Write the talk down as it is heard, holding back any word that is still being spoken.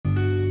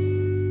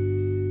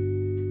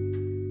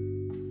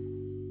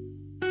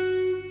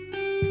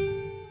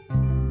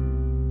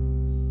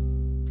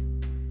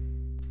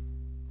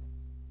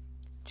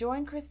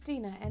Join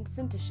Christina and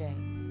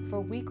Cintashay for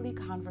weekly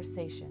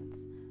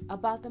conversations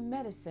about the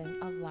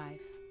medicine of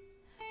life,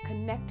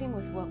 connecting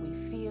with what we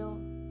feel,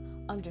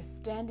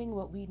 understanding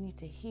what we need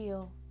to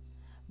heal,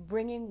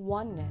 bringing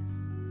oneness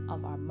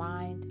of our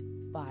mind,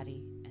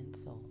 body, and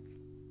soul.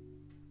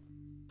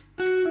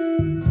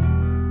 I'm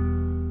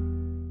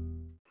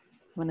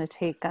going to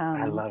take,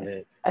 I love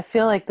it. I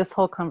feel like this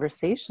whole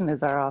conversation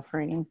is our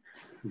offering.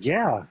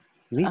 Yeah,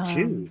 me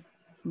too.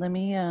 Let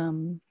me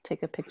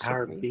take a picture.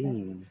 Our for you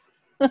being. guys.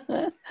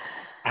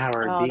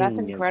 Our that's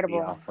being incredible.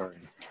 is the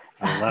offering.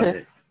 I love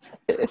it.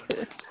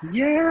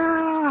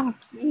 Yeah.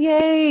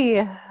 Yay.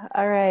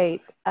 All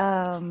right.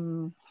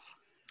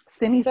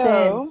 Cindy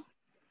said,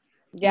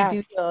 yes.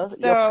 you do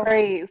your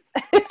praise.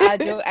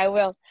 I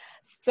will.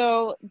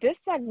 So this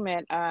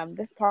segment,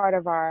 this part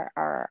of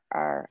our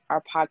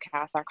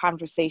podcast, our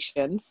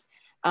conversations,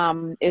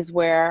 is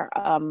where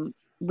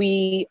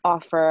we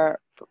offer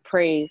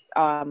praise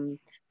to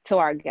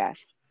our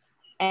guests.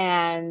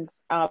 And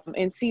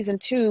in season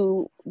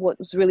 2, what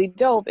was really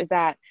dope is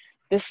that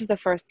this is the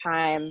first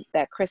time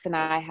that Chris and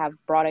I have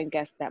brought in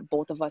guests that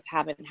both of us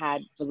haven't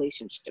had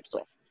relationships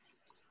with.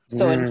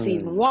 So in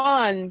season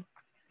 1,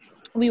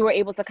 we were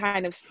able to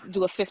kind of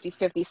do a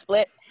 50-50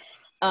 split,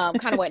 kind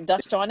of went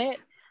Dutch on it,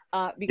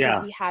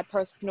 because we had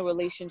personal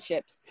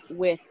relationships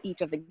with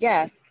each of the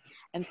guests.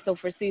 And so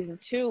for season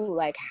 2,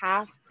 like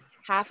half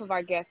of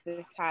our guests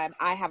this time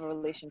I have a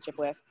relationship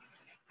with,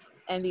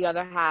 and the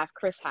other half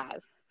Chris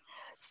has.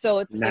 So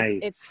it's nice.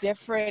 It's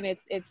different.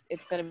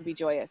 It's going to be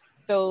joyous.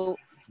 So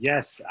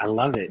yes, I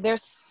love it.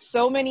 There's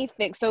so many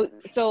things. So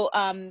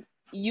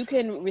you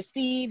can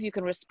receive, you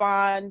can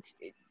respond,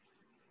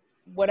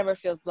 whatever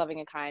feels loving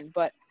and kind.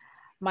 But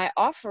my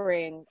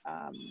offering,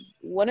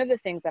 one of the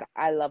things that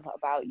I love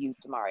about you,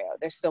 Demario,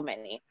 there's so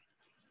many,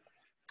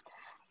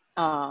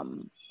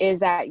 is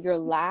that your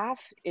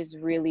laugh is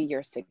really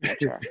your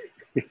signature.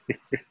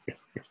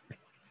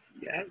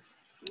 Yes.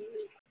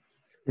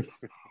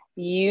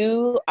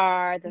 You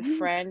are the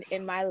friend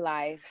in my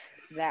life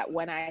that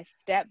when I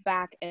step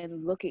back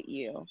and look at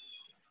you,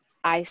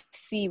 I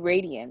see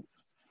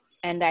radiance,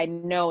 and I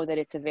know that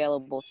it's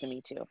available to me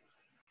too.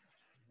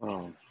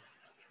 Oh.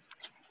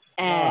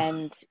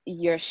 And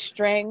your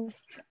strength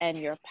and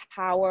your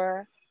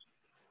power,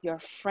 your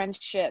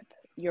friendship,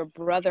 your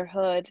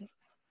brotherhood,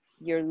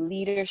 your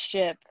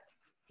leadership,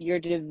 your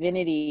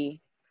divinity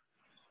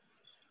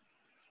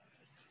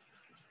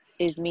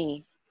is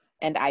me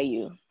and I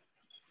you.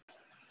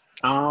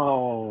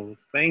 Oh,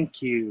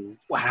 thank you.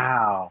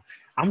 Wow.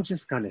 I'm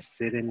just going to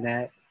sit in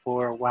that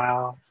for a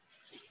while.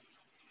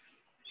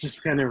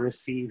 Just going to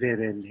receive it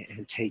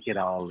and take it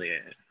all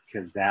in,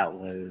 because that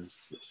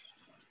was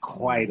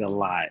quite a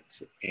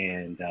lot.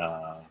 And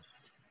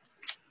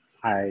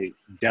I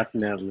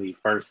definitely,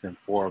 first and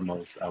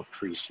foremost,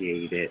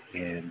 appreciate it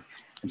and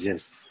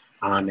just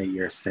honor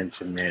your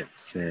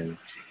sentiments and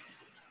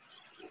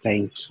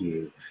thank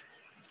you.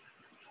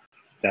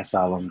 That's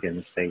all I'm going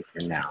to say for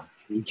now.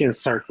 We can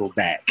circle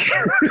back.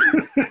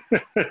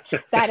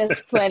 That is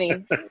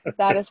plenty.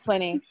 That is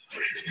plenty.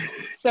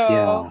 So,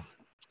 yeah.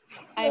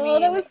 I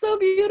mean, that was so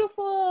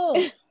beautiful.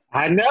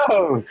 I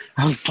know.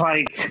 I was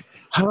like,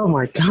 oh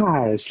my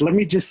gosh, let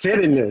me just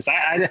sit in this.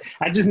 I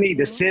just need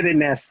to sit in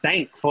that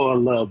stank for a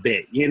little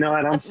bit. You know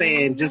what I'm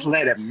saying? Just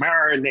let it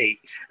marinate.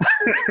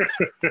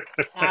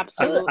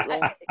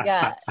 Absolutely.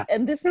 Yeah.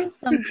 And this is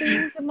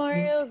something,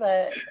 Demario,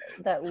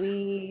 that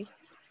we,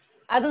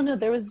 I don't know,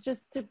 there was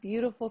just a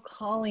beautiful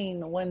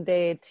calling one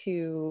day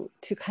to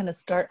kind of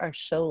start our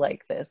show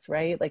like this,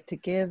 right? Like to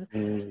give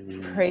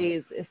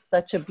praise is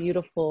such a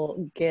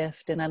beautiful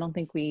gift, and I don't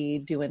think we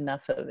do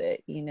enough of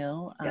it, you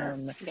know?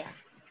 Yes. Yeah.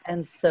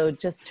 And so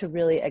just to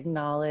really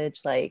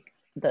acknowledge like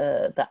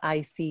the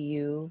I see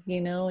you,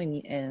 you know,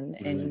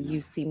 and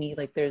you see me,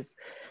 like there's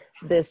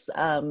this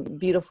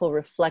beautiful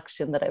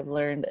reflection that I've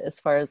learned as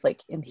far as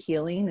like in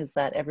healing is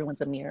that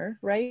everyone's a mirror,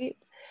 right?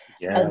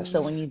 Yes. And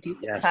so when you do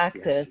the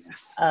practice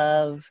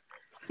of,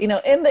 you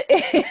know, in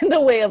the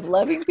way of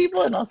loving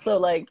people and also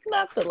like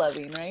not the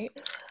loving, right?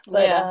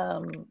 But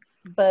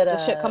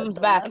the shit comes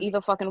back either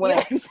fucking way.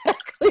 Yeah,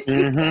 exactly.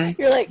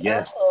 You're like,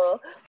 yes.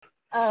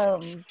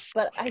 oh.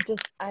 But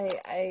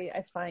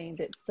I find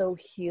it so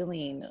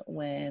healing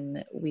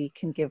when we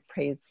can give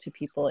praise to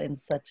people in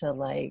such a,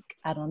 like,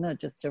 I don't know,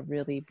 just a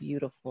really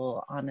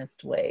beautiful,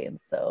 honest way. And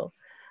so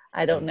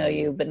I don't know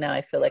you, but now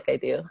I feel like I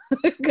do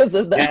because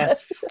of that.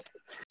 Yes.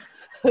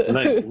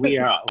 Look, we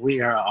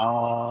are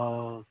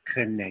all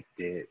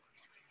connected.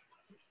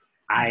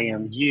 I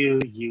am you,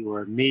 you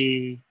are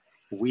me,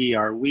 we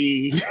are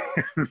we.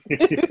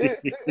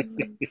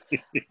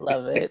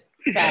 Love it.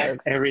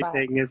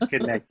 Everything is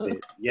connected.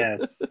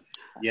 Yes.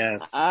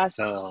 Yes.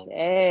 So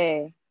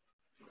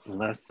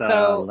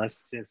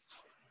let's just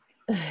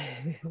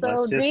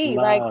D,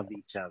 love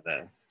each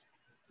other.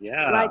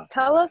 Yeah. Like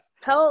tell us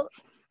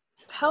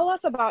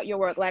about your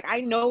work. Like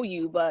I know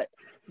you, but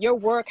your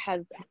work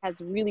has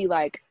really,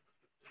 like,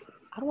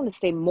 I don't want to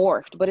say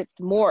morphed, but it's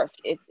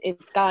morphed.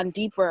 It's gone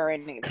deeper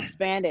and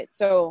expanded.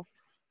 So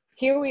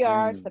here we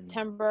are, Mm.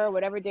 September,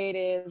 whatever date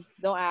it is.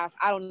 Don't ask.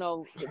 I don't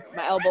know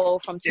my elbow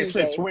from It's in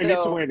Tuesday. So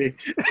 2020.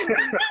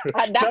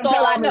 that's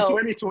all I Sometime in know.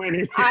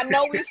 2020. I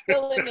know we're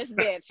still in this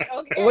bitch.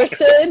 Okay. We're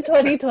still in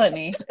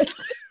 2020.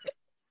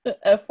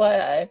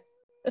 FYI.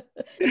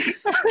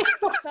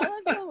 Tell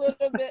us a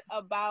little bit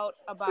about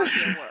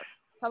your work.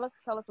 Tell us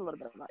a little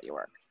bit about your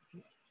work.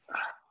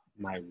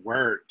 My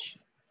work.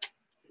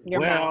 Your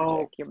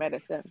magic, your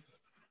medicine.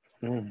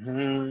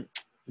 Mhm.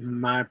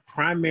 My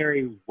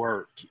primary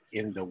work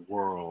in the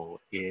world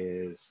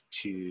is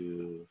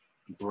to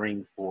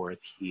bring forth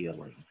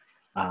healing,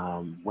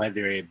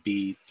 whether it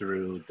be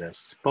through the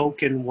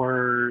spoken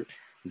word,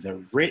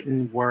 the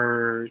written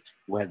word,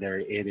 whether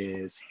it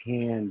is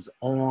hands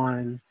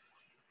on.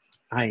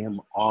 I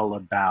am all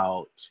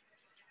about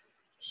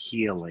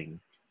healing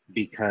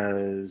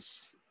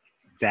because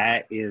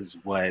that is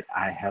what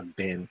I have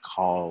been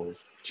called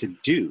to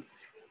do.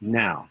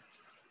 Now,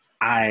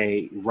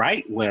 I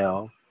write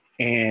well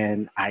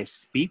and I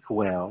speak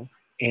well,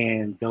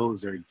 and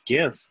those are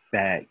gifts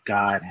that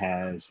God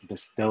has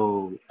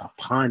bestowed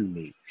upon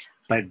me.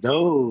 But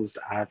those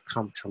I've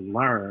come to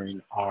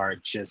learn are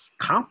just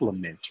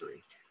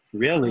complementary.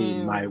 Really,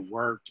 my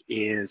work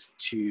is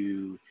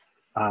to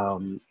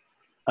um,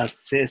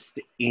 assist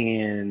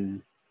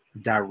in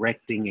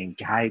directing and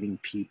guiding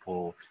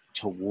people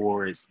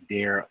towards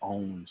their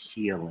own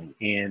healing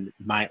in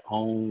my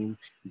own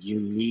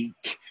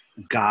unique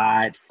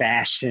God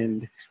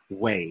fashioned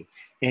way.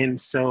 And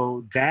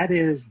so that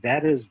is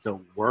the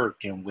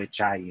work in which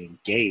I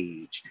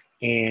engage.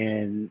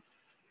 And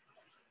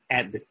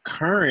at the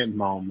current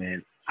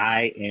moment,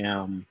 I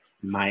am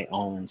my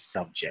own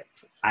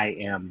subject. I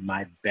am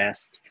my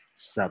best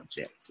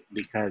subject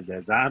because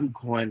as I'm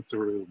going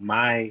through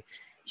my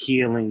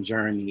healing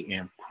journey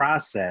and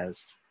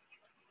process,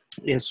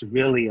 it's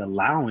really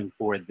allowing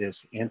for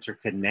this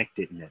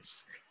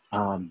interconnectedness,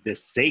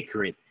 this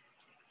sacred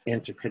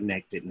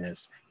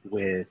interconnectedness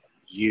with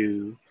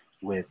you,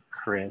 with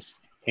Chris,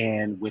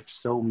 and with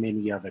so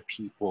many other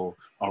people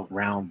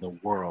around the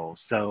world.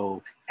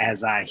 So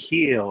as I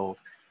heal,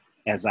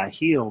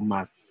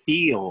 my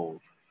field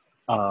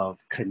of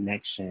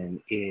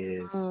connection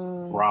is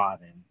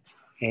broadened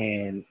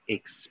and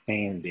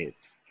expanded.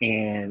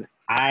 And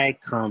I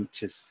come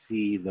to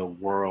see the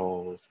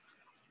world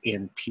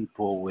in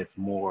people with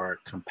more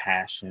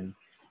compassion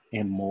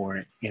and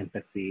more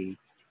empathy,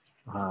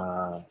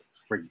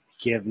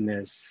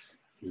 forgiveness,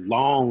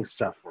 long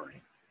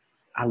suffering.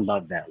 I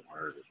love that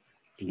word,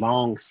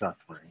 long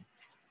suffering.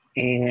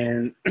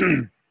 And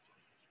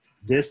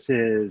this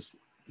is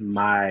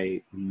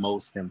my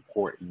most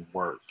important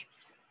work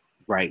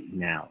right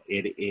now.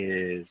 It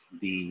is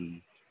the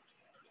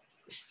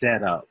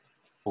setup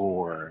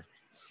for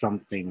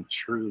something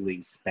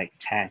truly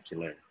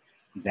spectacular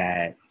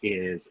that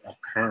is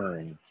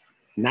occurring,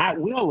 not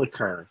will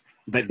occur,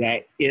 but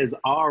that is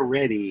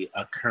already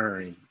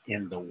occurring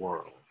in the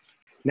world.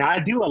 Now, I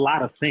do a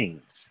lot of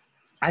things.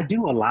 I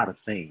do a lot of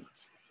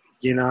things.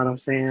 You know what I'm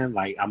saying?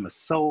 Like, I'm a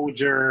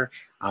soldier,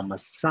 I'm a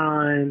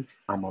son,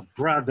 I'm a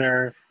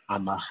brother,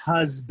 I'm a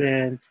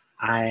husband.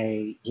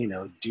 I,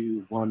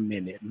 do 1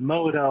 minute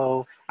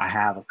moto. I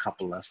have a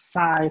couple of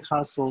side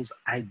hustles.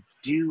 I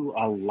do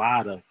a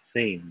lot of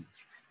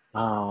things.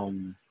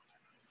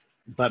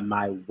 But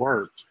my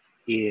work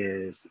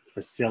is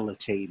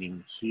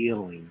facilitating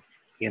healing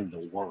in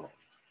the world.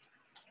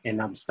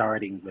 And I'm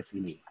starting with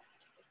me.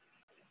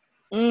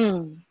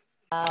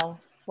 Wow.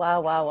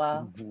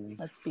 Mm-hmm.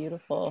 That's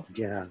beautiful.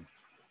 Yeah.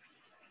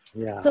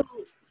 So,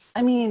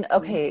 I mean,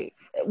 okay,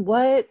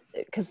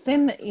 because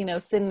Sin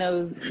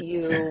knows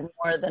you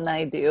more than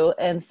I do.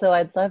 And so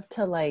I'd love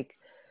to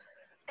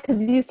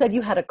because you said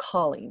you had a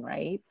calling,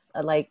 right?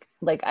 Like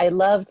I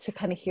love to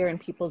kind of hear in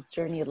people's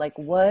journey, like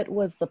what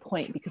was the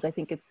point? Because I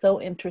think it's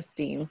so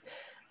interesting,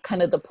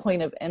 kind of the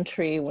point of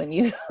entry when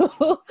you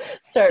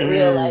start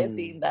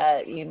realizing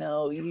that,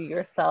 you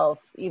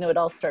yourself, it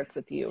all starts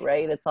with you,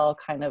 right? It's all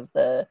kind of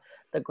the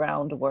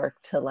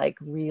groundwork to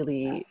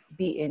really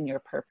be in your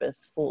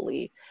purpose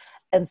fully.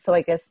 And so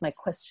I guess my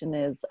question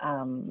is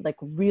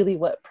really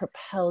what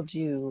propelled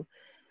you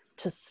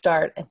to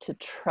start and to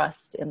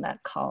trust in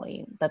that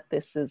calling, that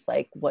this is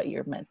what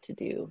you're meant to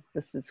do.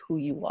 This is who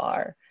you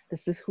are.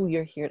 This is who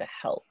you're here to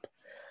help.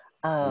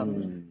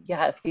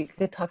 Yeah, if you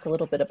could talk a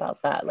little bit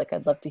about that,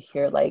 I'd love to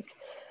hear, I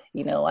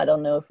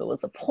don't know if it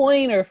was a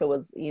point or if it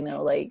was,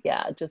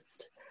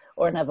 just,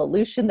 or an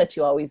evolution that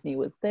you always knew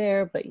was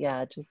there, but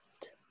yeah,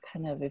 just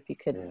kind of, if you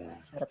could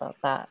chat about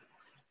that.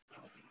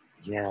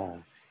 Yeah.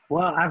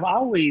 Well, I've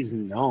always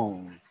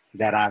known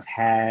that I've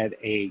had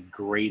a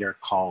greater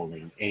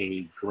calling,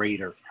 a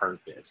greater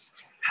purpose.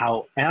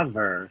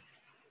 However,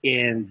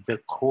 in the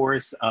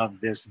course of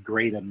this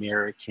great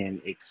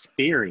American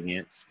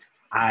experience,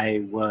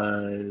 I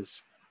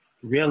was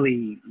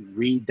really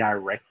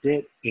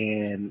redirected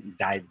and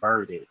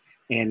diverted.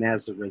 And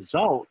as a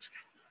result,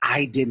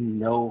 I didn't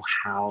know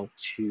how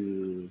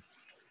to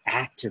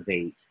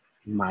activate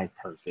my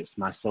purpose,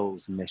 my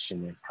soul's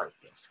mission and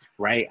purpose. awareness,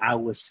 right? I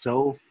was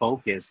so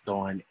focused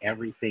on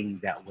everything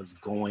that was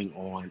going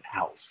on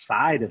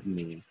outside of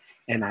me,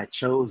 and I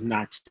chose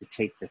not to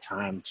take the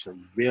time to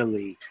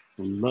really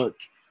look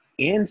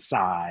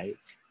inside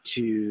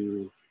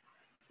to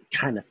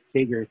kind of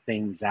figure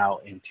things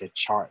out and to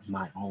chart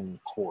my own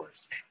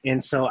course.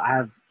 And so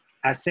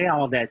I say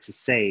all that to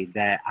say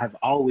that I've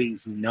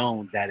always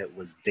known that it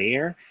was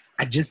there.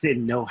 I just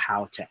didn't know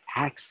how to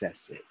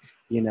access it.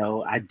 You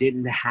know, I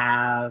didn't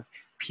have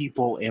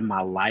people in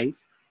my life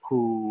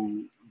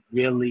who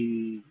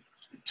really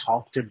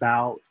talked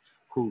about,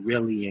 who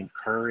really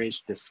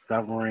encouraged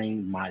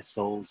discovering my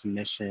soul's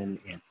mission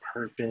and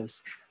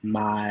purpose,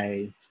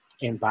 my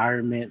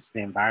environments, the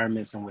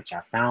environments in which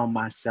I found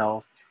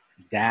myself.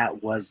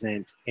 That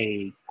wasn't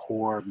a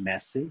core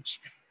message.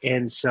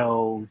 And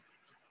so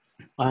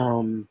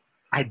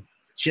I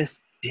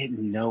just didn't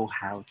know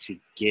how to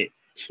get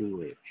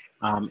to it.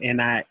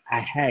 And I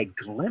had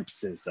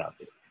glimpses of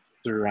it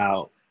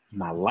throughout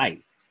my life,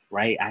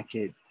 right? I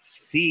could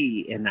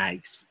see and I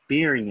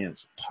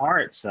experienced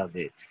parts of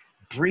it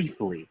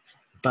briefly,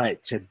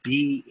 but to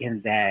be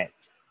in that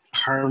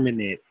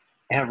permanent,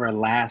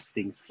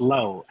 everlasting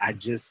flow, I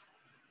just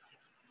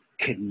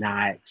could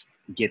not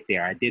get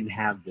there. I didn't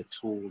have the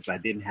tools, I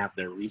didn't have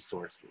the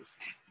resources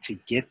to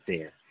get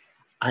there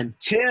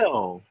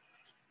until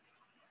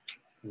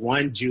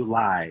 1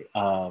 July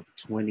of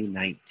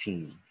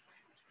 2019.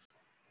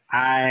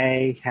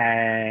 I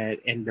had,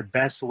 and the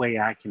best way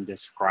I can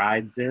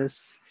describe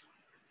this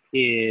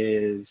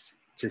is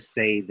to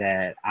say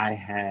that I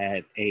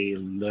had a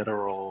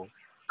literal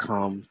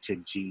come to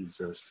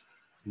Jesus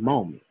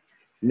moment.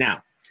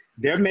 Now,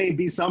 there may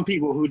be some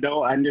people who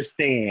don't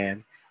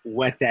understand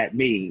what that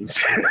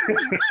means.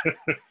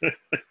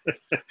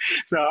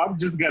 So I'm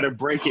just going to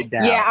break it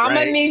down. Yeah, I'm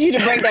right? going to need you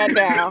to break that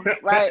down,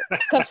 right?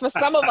 Because for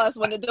some of us,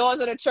 when the doors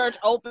of the church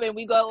open,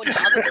 we go in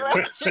the other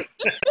direction.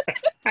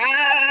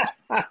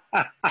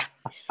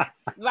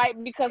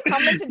 Right, because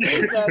coming to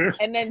Jesus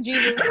and then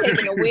Jesus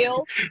taking the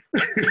wheel,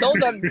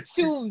 those are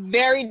two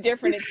very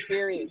different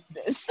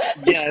experiences.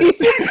 Yes.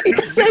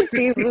 You said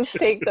Jesus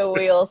take the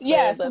wheel. So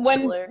Yes,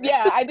 blur.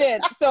 yeah, I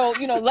did. So,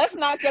 let's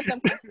not get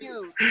them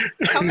confused.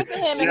 Coming to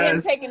him and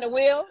him taking the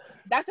wheel,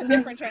 that's a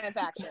different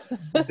transaction.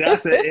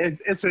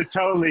 It's a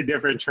totally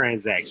different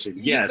transaction.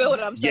 Yes. You feel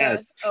what I'm saying?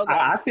 Yes. Okay.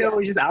 I feel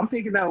what I'm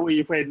picking up where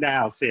you're putting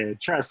down, Sarah.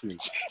 Trust me.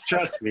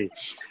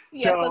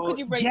 Yeah, so could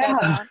you break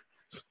that down?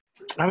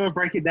 I'm going to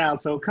break it down.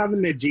 So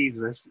coming to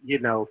Jesus,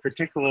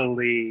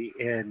 particularly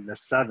in the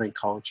Southern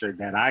culture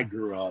that I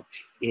grew up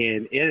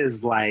in, it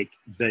is like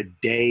the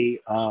day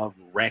of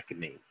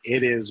reckoning.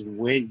 It is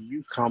when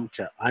you come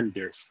to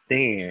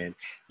understand,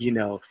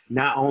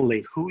 not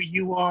only who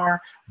you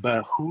are,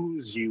 but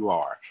whose you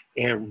are,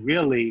 and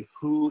really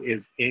who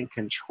is in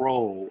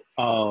control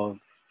of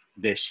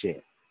this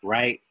shit,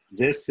 right?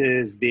 This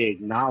is the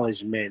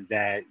acknowledgement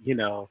that,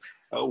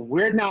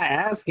 we're not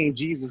asking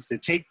Jesus to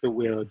take the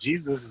wheel.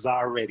 Jesus has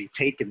already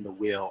taken the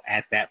wheel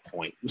at that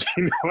point.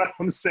 You know what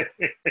I'm saying?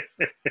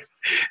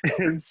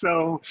 And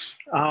so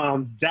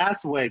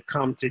that's what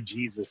come to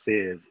Jesus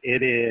is.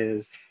 It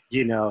is,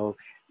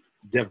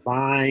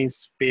 divine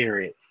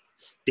spirit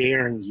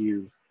staring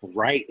you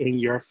right in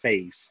your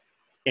face.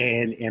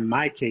 And in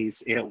my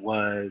case, it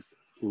was,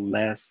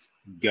 let's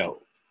go.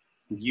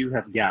 You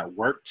have got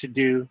work to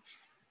do.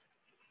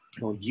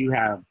 You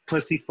have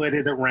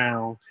pussyfooted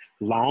around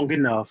long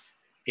enough.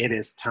 It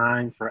is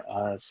time for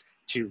us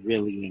to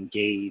really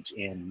engage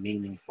in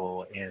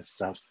meaningful and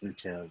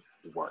substantive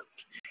work.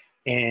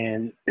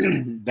 And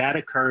that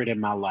occurred in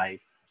my life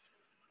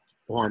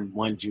on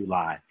 1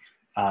 July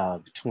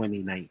of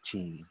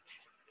 2019.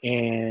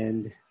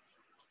 And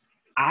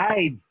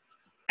I,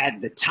 at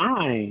the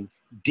time,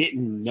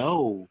 didn't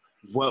know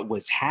what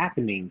was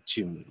happening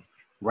to me.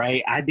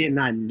 Right? I did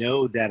not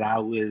know that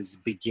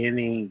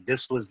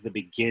this was the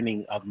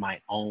beginning of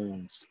my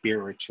own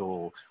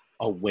spiritual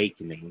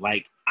awakening.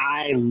 Like,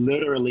 I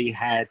literally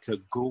had to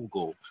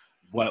Google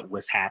what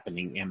was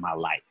happening in my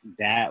life.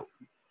 That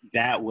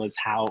was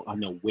how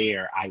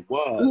unaware I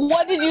was.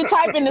 What did you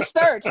type in the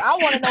search? I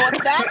want to know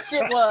what that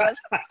shit was.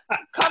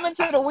 Coming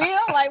to the wheel?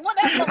 Like, what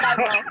that look like,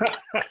 bro?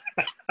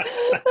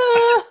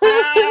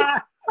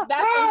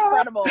 That's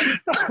incredible.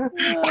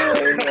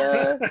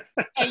 Oh,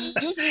 and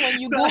usually when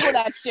you Google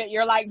that shit,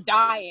 you're like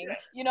dying.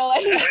 You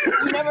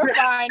never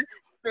find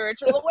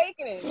spiritual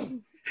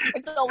awakening.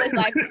 It's always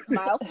like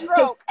mild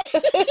stroke.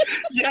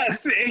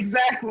 Yes,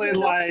 exactly.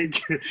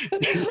 Like,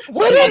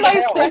 what am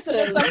I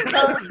symptoms?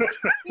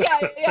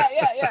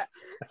 Yeah.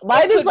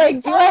 Mine is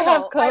like, do I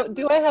have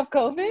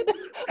COVID?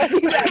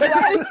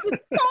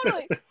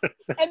 Totally.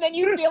 And then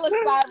you feel a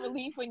sigh of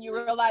relief when you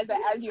realize that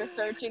as you're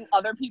searching,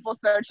 other people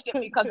searched it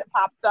because it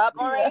popped up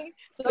already.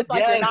 So it's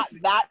like you're not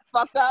that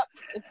fucked up.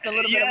 It's a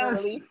little bit of a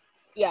relief.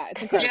 Yeah,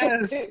 it's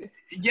incredible.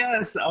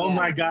 Yes. Oh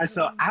my gosh.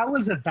 So I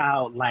was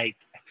about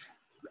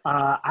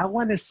I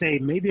want to say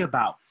maybe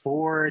about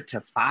 4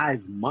 to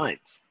 5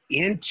 months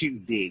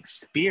into the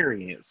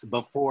experience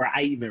before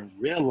I even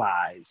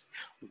realized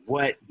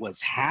what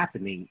was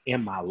happening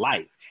in my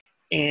life.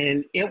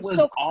 And it was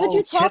So all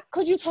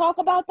could you talk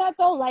about that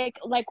though? Like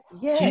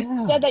you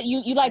Yes. said that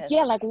you like, Yes.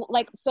 yeah,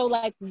 like so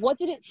like what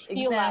did it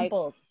feel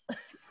Examples. like?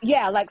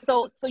 Yeah, like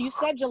so you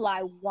said July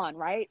 1,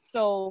 right?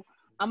 So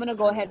I'm gonna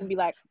go ahead and be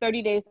like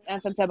 30 days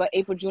and September,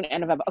 April, June,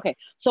 and November. Okay.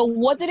 So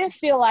what did it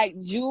feel like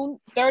June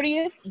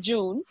 30th,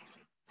 June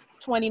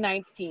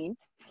 2019?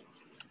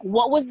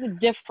 What was the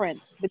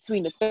difference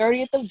between the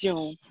 30th of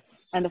June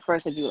and the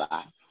 1st of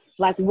July?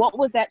 Like what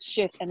was that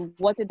shift and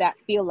what did that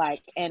feel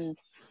like? And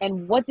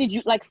what did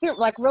you like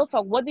real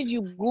talk, what did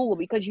you Google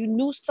because you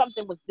knew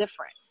something was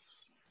different?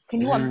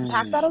 Can you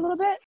unpack that a Mm, little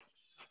bit?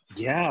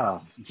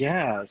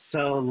 yeah.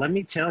 So let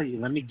me tell you,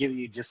 let me give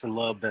you just a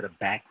little bit of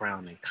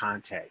background and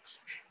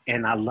context.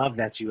 And I love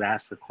that you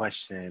asked the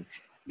question,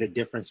 the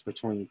difference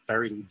between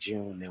 30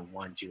 June and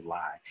 1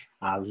 July.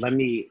 Let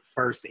me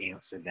first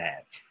answer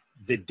that.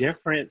 The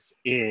difference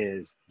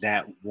is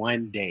that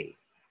one day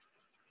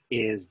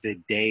is the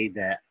day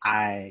that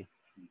I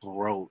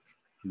broke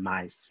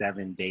my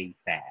 7-day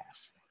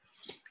fast.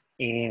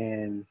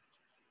 And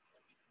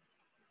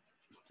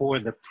for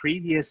the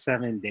previous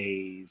 7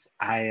 days,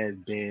 I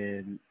had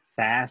been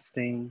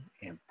fasting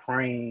and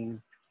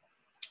praying.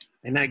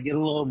 And I get a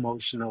little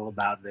emotional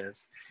about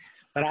this,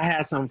 but I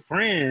had some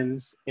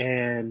friends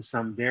and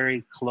some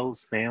very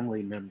close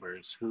family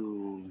members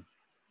who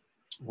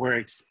were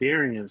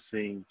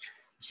experiencing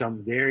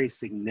some very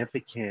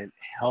significant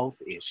health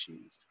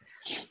issues.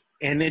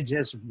 And it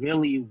just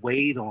really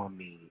weighed on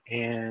me.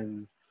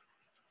 And,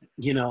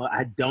 you know,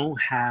 I don't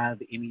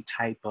have any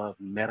type of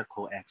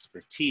medical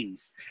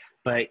expertise,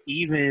 but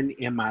even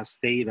in my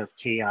state of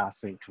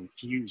chaos and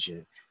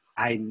confusion,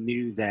 I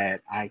knew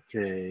that I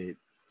could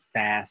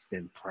fast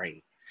and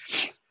pray.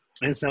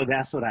 And so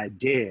that's what I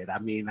did. I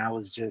mean, I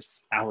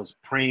was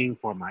praying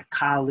for my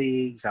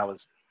colleagues. I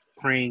was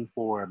praying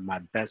for my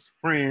best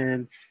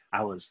friend.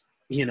 I was,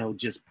 you know,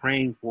 just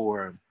praying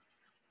for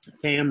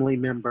family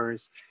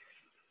members.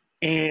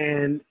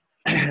 And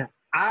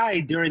I,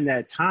 during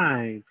that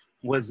time,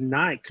 was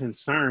not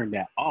concerned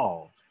at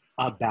all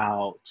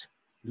about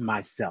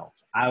myself.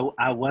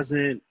 I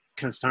wasn't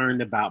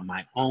concerned about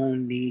my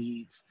own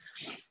needs.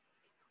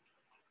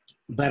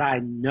 But I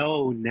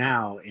know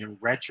now in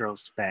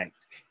retrospect,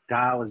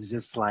 God was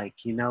just like,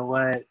 you know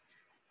what?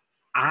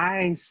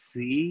 I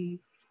see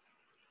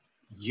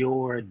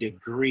your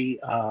degree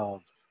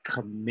of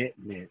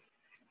commitment.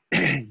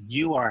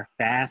 You are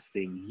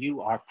fasting,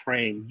 you are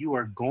praying, you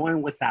are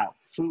going without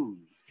food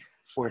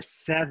for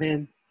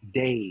 7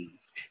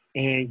 days,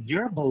 and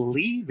you're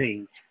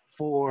believing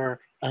for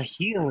a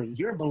healing,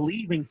 you're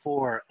believing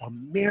for a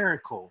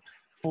miracle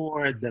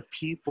for the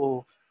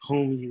people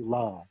whom you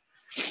love.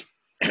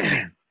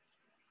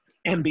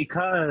 And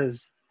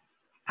because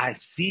I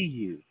see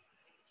you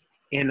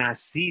and I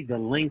see the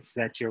lengths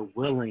that you're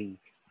willing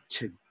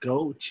to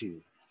go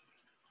to,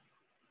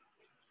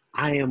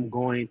 I am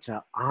going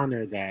to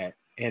honor that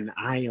and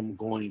I am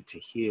going to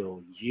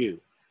heal you.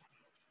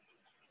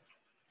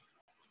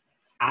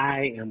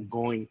 I am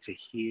going to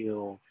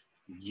heal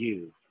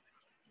you.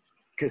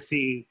 Because,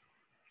 see,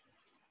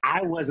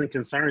 I wasn't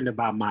concerned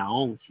about my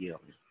own healing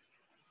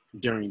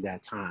during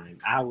that time.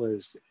 I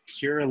was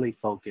purely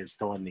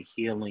focused on the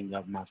healing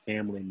of my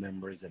family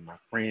members and my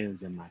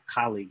friends and my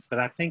colleagues. But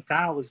I think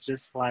God was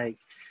just like,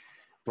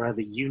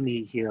 brother, you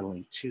need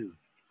healing too.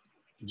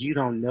 You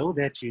don't know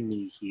that you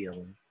need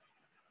healing,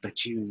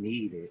 but you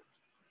need it.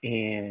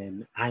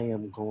 And I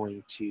am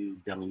going to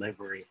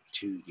deliver it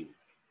to you.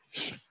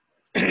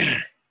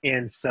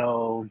 And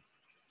so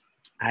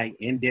I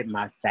ended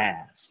my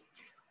fast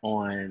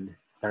on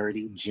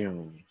 30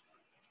 June.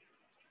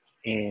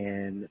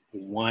 And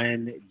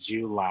 1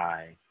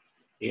 July,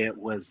 it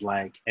was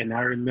like, and I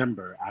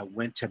remember I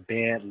went to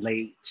bed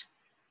late.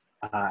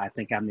 I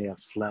think I may have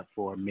slept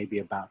for maybe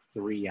about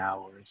 3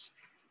 hours.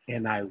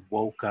 And I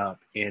woke up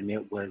and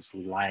it was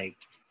like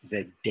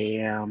the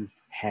dam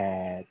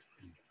had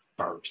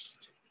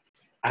burst.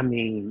 I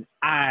mean,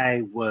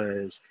 I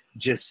was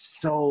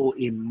just so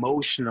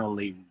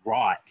emotionally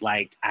wrought.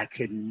 Like I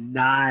could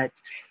not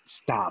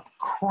stop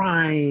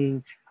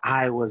crying.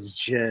 I was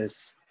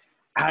just,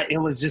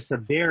 it was just a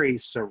very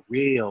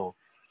surreal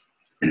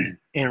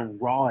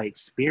and raw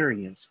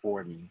experience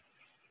for me.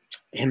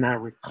 And I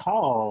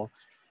recall,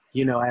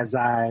 you know, as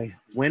I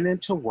went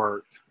into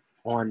work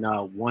on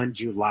 1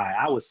 July,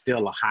 I was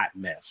still a hot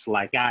mess.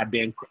 Like I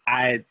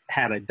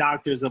had a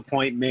doctor's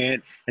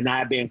appointment and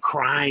I'd been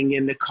crying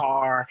in the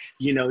car,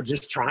 you know,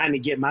 just trying to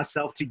get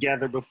myself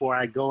together before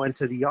I go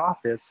into the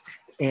office.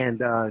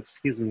 And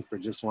excuse me for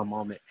just one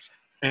moment.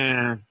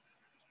 And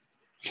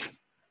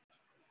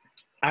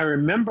I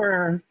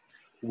remember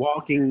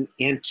walking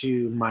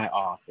into my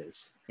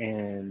office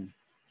and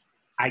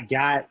I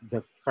got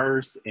the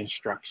first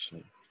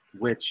instruction,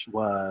 which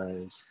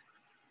was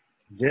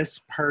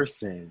this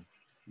person,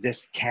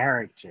 this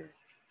character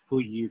who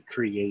you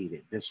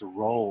created, this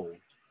role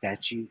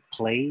that you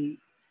played,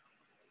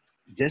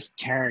 this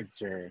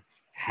character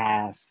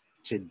has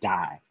to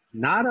die.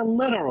 Not a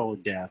literal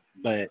death,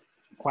 but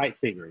quite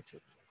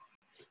figurative.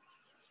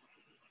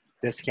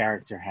 This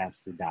character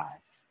has to die.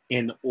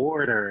 in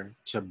order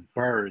to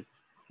birth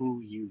who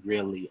you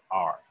really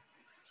are.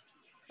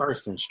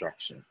 First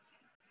instruction.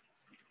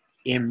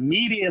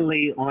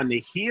 Immediately on the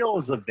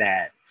heels of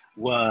that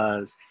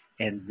was,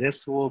 and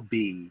this will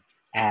be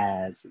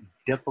as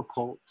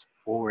difficult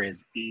or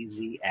as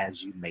easy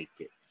as you make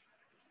it.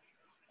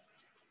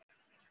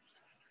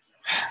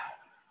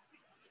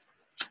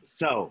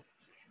 So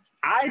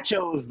I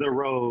chose the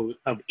road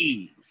of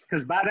ease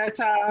because by that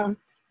time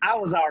I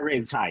was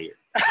already tired.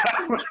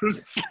 I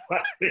was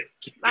like,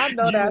 I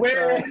know that's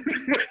right.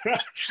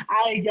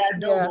 I ain't got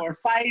no more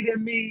fight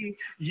in me,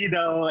 you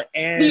know.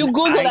 And you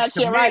Google I that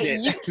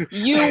committed. shit, right?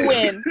 You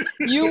win.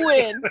 You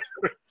win.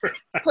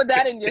 Put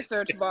that in your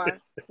search bar.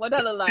 What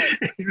that look like?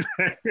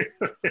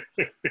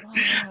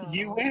 Wow.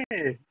 You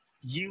win.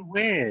 You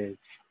win.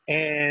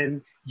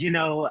 And you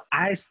know,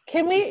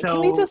 Can we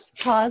just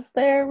pause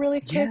there really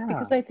quick? Yeah.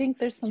 Because I think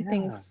there's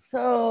something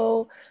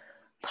so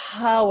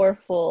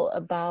powerful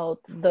about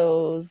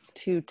those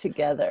two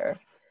together,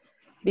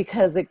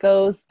 because it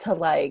goes to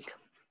like,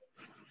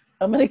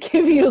 I'm going to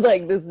give you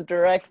like this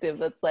directive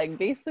that's like,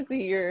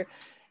 basically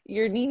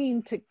you're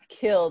needing to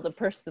kill the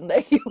person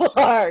that you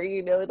are,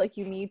 you know, like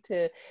you need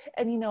to.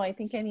 And, you know, I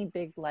think any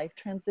big life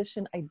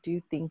transition, I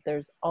do think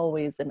there's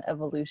always an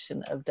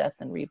evolution of death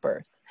and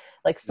rebirth.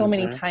 Like so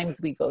many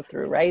times we go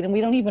through, right? And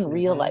we don't even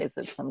realize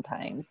it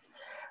sometimes.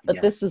 But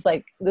this is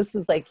like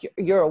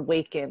you're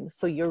awakened.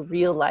 So you're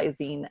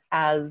realizing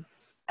as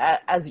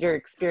you're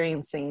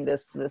experiencing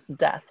this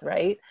death,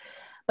 right?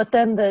 But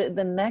then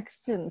the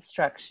next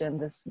instruction,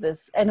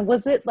 this, and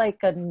was it like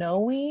a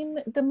knowing,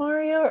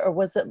 Demario, or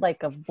was it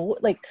like a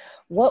like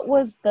what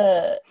was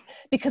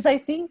because I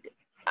think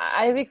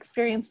I've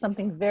experienced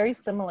something very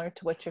similar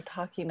to what you're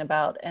talking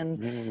about,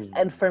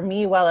 and for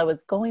me, while I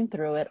was going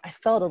through it, I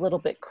felt a little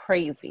bit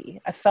crazy.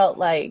 I felt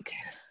like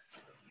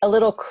a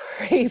little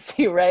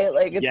crazy, right?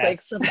 Like it's like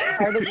some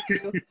part of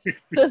you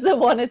doesn't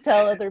want to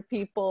tell other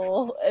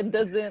people and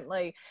doesn't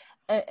like.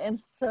 And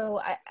so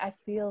I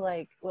feel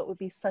like what would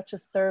be such a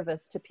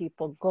service to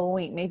people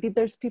maybe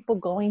there's people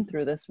going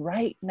through this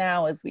right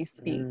now as we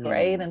speak,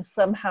 right? And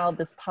somehow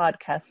this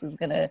podcast is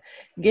going to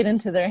get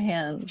into their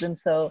hands. And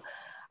so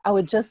I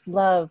would just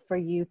love for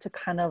you to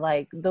kind of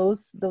like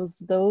those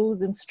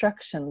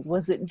instructions.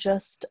 Was it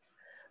just,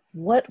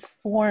 what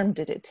form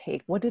did it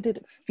take? What did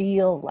it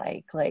feel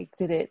like? Like,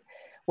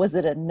 was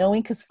it a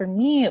knowing? Because for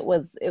me, it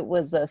was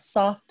a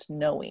soft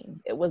knowing.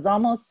 It was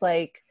almost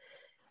like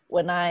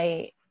when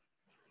I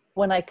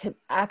could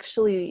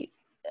actually,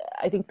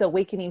 I think the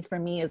awakening for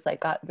me is I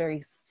got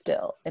very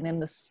still, and in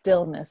the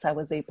stillness, I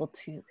was able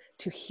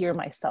to hear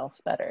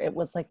myself better. It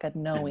was like a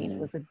knowing. It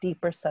was a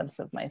deeper sense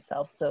of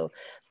myself. So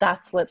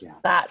that's what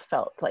that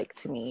felt like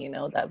to me, you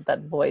know,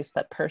 that voice,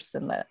 that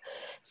person.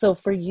 So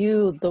for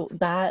you,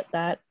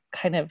 that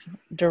kind of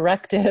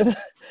directive,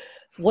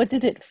 what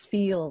did it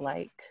feel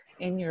like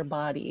in your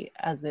body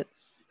as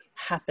it's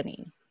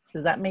happening?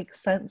 Does that make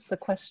sense, the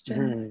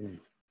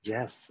question?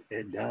 Yes,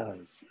 it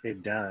does.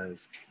 It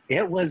does.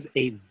 It was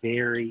a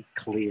very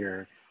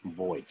clear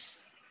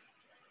voice.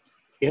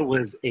 It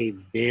was a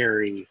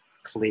very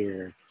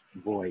clear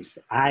voice.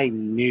 I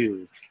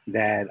knew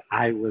that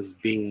I was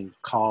being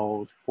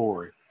called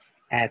forth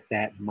at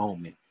that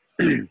moment.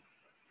 And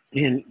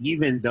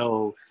even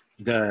though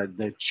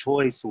the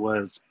choice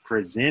was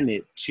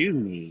presented to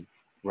me,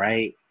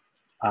 right?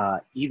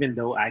 Even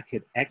though I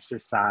could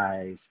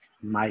exercise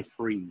my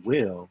free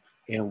will,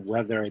 and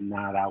whether or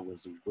not I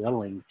was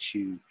willing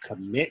to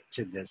commit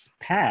to this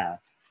path,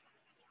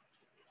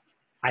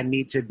 I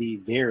need to be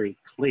very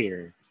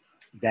clear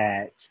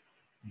that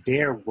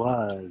there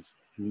was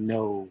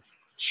no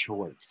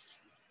choice.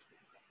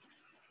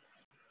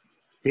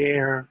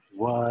 There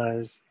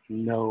was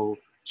no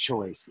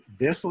choice.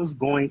 This was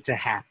going to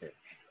happen.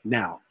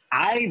 Now,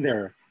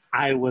 either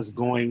I was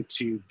going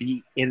to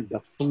be in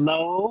the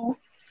flow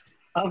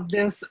of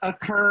this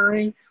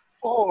occurring,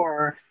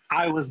 or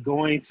I was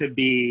going to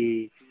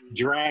be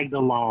dragged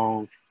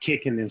along,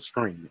 kicking and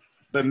screaming.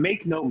 But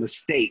make no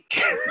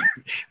mistake,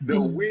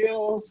 the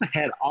wheels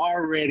had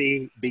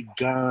already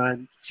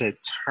begun to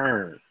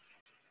turn.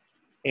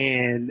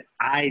 And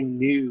I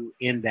knew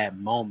in that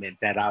moment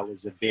that I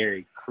was a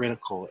very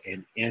critical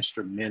and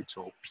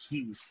instrumental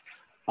piece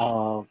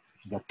of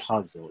the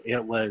puzzle.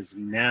 It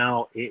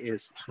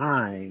is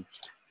time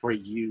for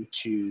you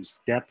to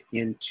step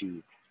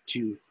into,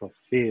 to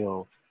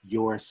fulfill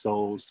your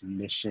soul's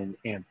mission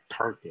and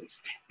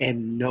purpose,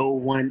 and no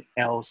one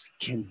else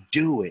can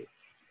do it.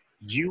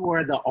 You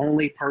are the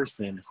only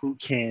person who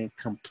can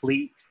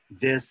complete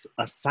this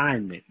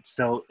assignment,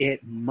 so it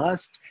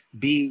must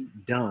be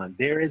done.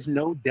 There is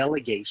no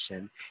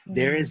delegation.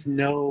 There is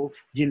no,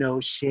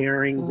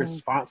 sharing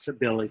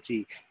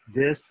responsibility.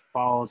 This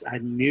falls, I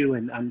knew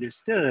and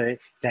understood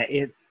that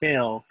it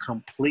fell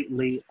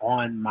completely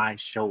on my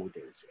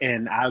shoulders,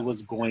 and I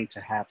was going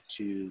to have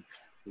to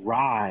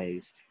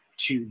rise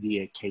to the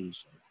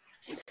occasion.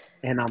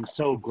 And I'm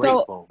so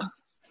grateful.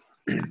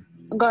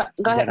 Go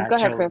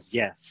ahead, Chris.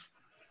 Yes.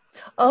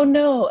 Oh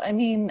no, I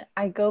mean,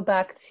 I go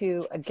back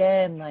to,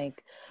 again,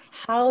 like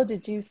how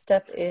did you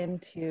step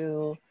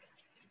into,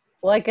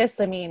 well, I guess,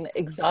 I mean,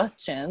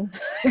 exhaustion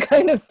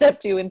kind of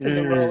stepped you into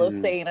the role of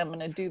saying, I'm going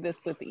to do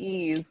this with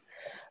ease.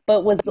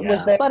 But was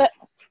there,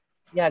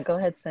 yeah, go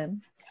ahead,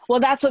 Sin. Well,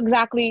 that's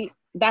exactly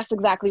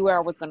where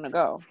I was going to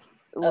go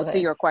to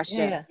your question.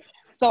 Yeah.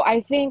 So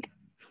I think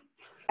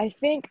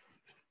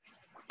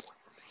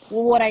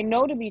what I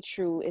know to be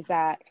true is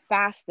that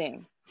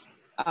fasting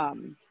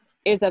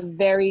is a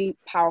very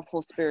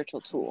powerful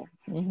spiritual tool.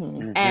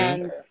 Mm-hmm.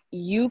 And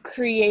you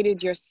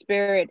created your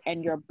spirit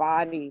and your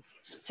body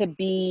to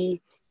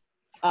be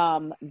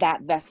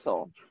that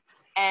vessel.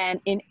 And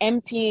in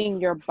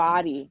emptying your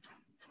body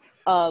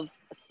of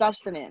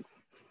substance,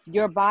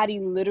 your body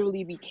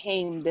literally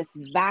became this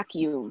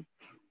vacuum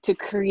to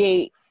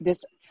create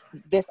this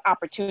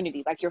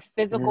opportunity. Like your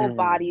physical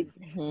body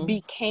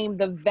became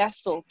the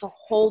vessel to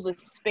hold the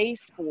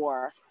space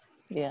for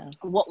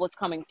what was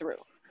coming through,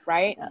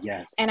 right?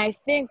 Yes. And I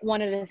think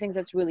one of the things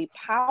that's really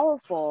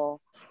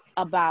powerful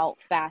about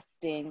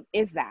fasting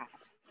is that.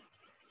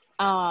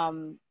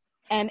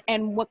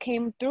 And what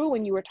came through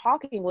when you were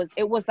talking was,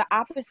 it was the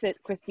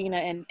opposite, Christina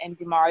and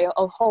Demario,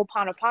 of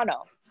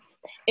Ho'oponopono.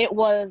 It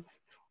was,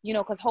 you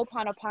know, because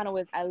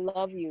Ho'oponopono is, I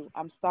love you,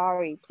 I'm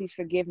sorry, please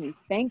forgive me,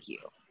 thank you.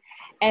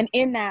 And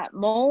in that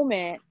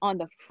moment, on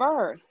the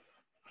first,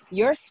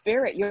 your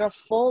spirit, your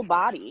full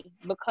body,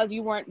 because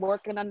you weren't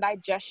working on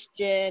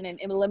digestion and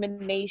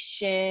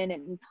elimination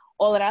and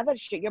all that other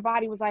shit, your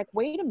body was like,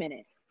 wait a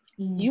minute,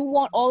 you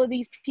want all of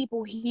these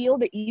people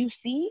healed that you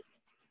see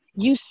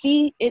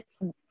it,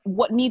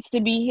 what needs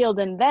to be healed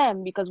in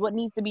them, because what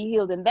needs to be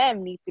healed in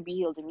them needs to be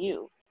healed in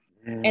you.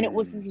 And it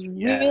was this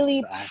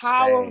really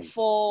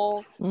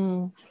powerful,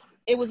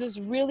 it was this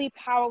really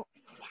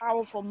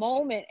powerful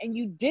moment, and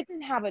you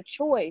didn't have a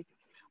choice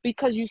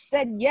because you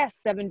said yes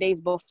 7 days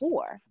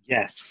before.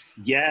 Yes.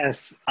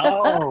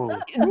 Oh,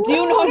 do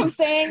you know what I'm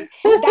saying?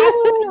 That's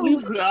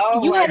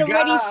you had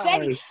already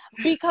said,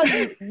 because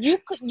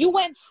you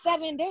went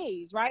 7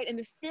 days, right? And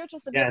the spiritual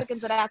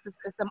significance of that is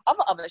some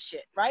other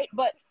shit, right?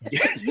 But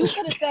you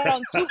could have said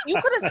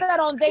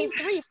on day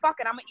 3,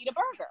 fuck it, I'm gonna eat a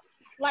burger,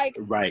 like,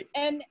 right?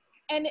 And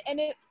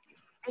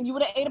you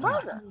would have ate a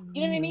burger.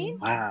 You know what I mean?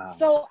 Wow.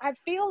 So I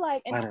feel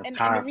like, and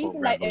the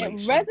reason that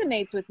it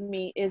resonates with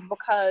me is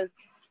because,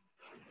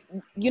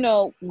 you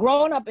know,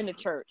 growing up in the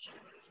church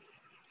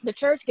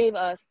gave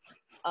us,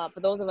 for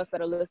those of us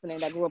that are listening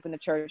that grew up in the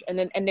church,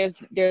 and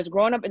there's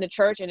growing up in the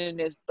church, and then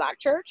there's black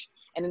church,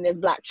 and then there's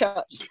black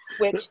church,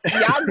 which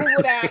y'all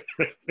Google that,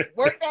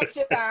 work that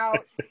shit out.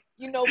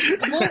 You know,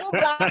 Google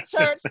black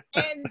church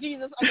and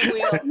Jesus on the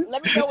wheel.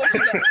 Let me know what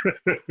you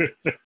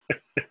get.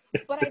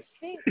 But I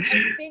think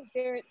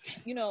there,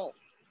 you know,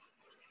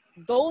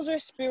 those are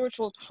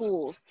spiritual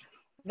tools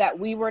that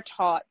we were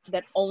taught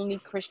that only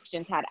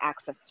Christians had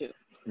access to.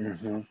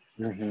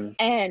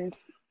 And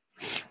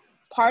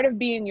part of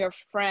being your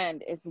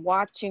friend is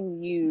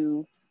watching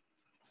you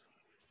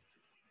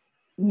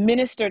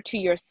minister to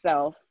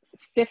yourself,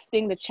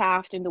 sifting the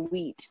chaff and the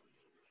wheat,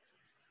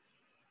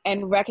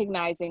 and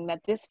recognizing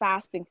that this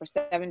fasting for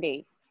 7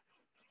 days,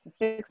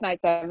 6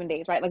 nights, 7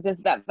 days, right? Like this,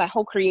 that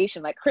whole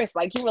creation, like Chris,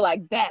 like you were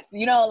like death,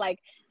 you know, like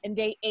in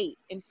day 8,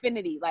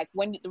 infinity, like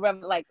when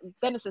like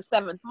then it's the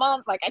 7th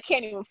month, like I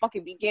can't even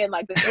fucking begin,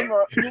 like the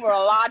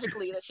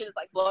numerologically, that shit is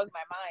like blowing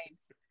my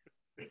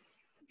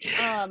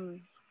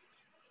mind.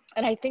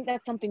 And I think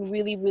that's something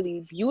really,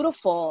 really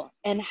beautiful,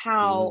 and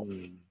how,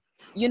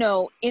 you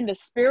know, in the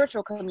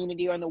spiritual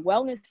community or in the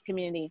wellness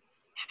community,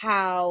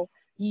 how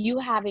you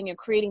having and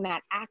creating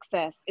that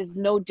access is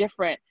no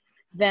different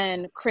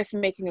than Chris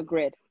making a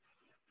grid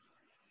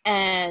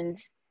and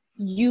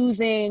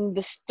using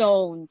the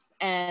stones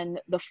and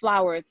the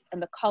flowers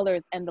and the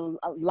colors and the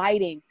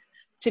lighting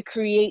to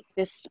create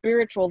this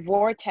spiritual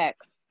vortex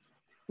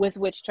with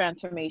which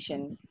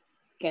transformation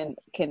can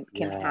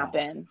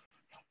happen.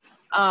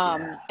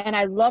 And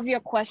I love your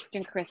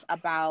question, Chris,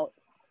 about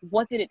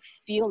what did it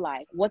feel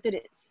like? What did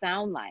it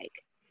sound like?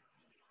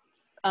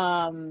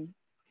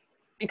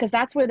 Because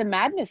that's where the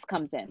madness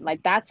comes in.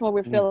 Like, that's where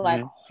we feel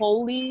like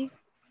holy,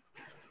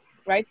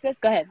 right, sis?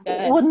 Go ahead.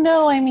 Well,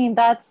 no, I mean,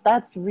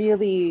 that's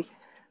really,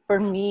 for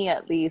me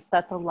at least,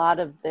 that's a lot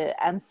of the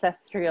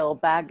ancestral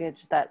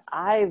baggage that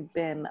I've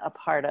been a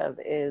part of,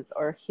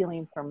 or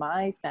healing for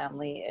my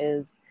family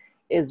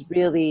is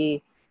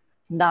really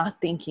not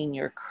thinking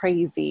you're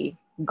crazy,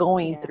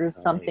 going through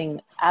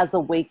something as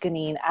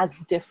awakening,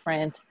 as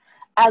different,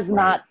 as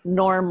not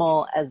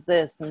normal as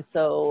this. And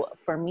so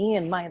for me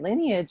in my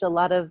lineage, a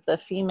lot of the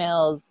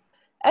females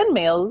and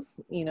males,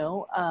 you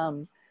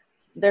know,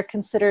 they're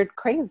considered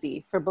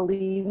crazy for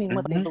believing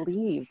what they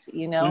believed,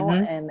 you know,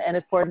 and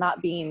if we're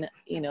not being,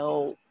 you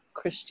know,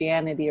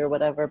 Christianity or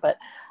whatever. But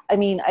I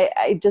mean,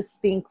 I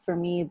just think for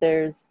me,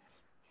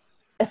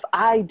 if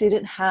I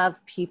didn't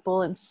have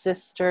people and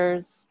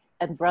sisters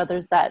and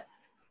brothers that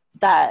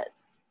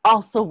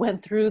also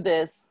went through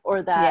this,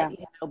 or that,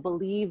 you know,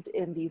 believed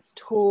in these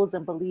tools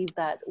and believed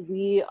that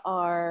we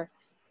are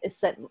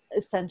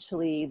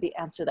essentially the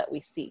answer that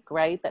we seek,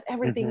 right? That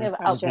everything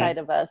outside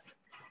of us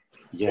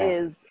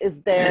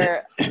is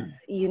there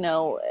you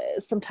know,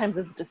 sometimes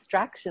as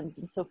distractions.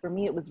 And so for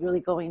me, it was really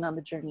going on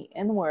the journey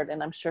inward.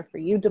 And I'm sure for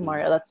you,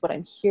 Demario, that's what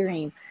I'm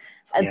hearing.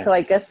 And so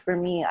I guess for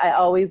me, I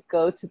always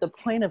go to the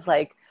point of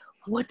like,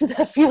 what did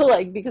that feel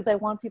like? Because I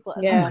want people to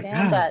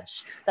understand that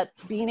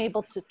being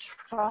able to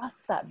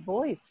trust that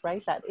voice,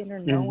 right? That inner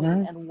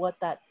knowing and what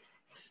that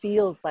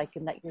feels like,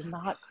 and that you're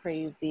not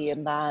crazy,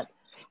 and that,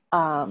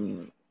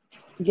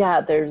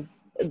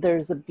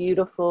 there's a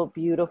beautiful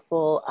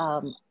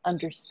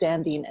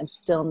understanding and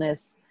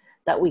stillness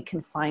that we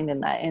can find in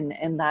that.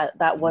 And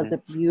that was a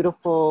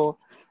beautiful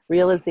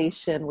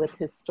realization with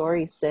his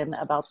story, Sin,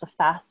 about the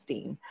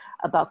fasting,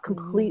 about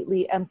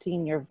completely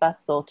emptying your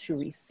vessel to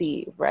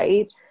receive,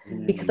 right?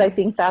 Because I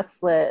think that's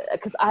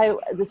because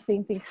the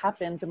same thing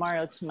happened,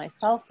 Demario, to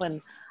myself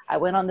when I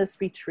went on this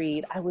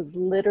retreat. I was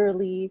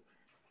literally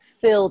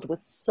filled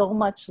with so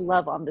much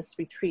love on this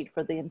retreat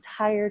for the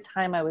entire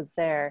time I was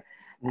there.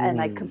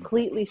 And I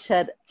completely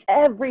shed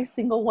every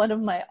single one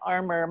of my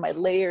armor, my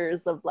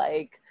layers of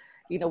like,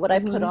 you know, what I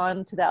put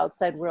on to the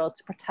outside world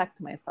to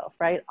protect myself,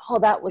 right? All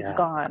that was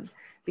gone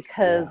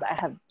because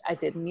I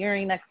did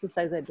mirroring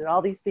exercise. I did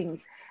all these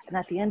things. And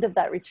at the end of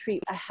that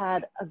retreat, I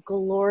had a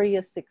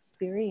glorious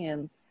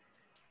experience,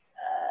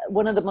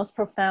 one of the most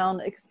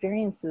profound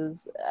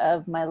experiences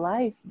of my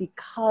life,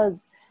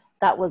 because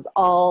that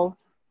all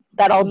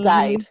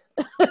died.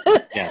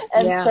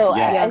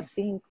 I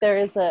think there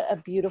is a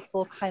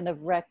beautiful kind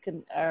of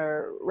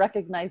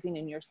recognizing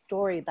in your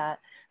story that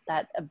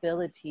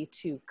ability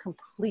to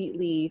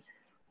completely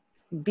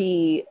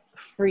be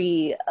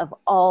free of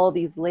all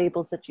these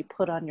labels that you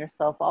put on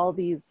yourself, all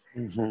these,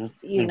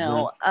 you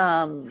know,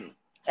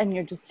 and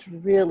you're just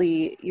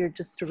really a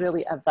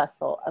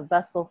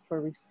vessel for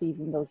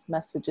receiving those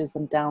messages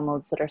and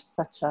downloads that are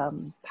such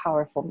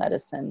powerful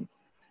medicine.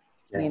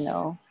 You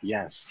know?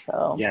 Yes.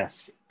 So.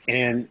 Yes.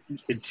 And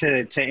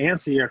to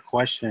answer your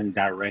question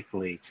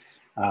directly,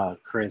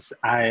 Chris,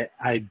 I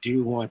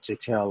do want to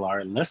tell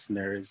our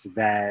listeners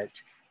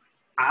that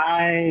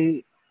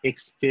I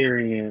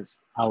experienced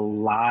a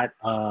lot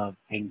of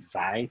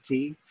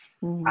anxiety.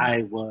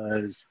 I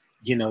was,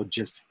 you know,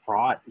 just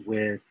fraught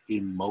with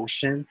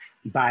emotion.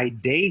 By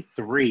day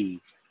 3,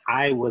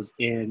 I was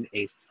in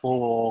a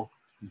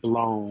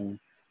full-blown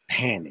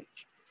panic.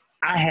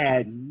 I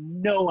had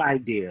no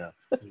idea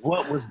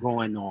what was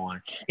going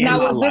on in now,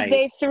 my was life. this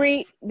day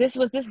 3?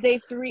 Was this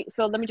day 3?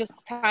 So let me just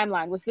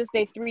timeline. Was this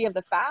day 3 of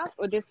the fast,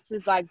 or this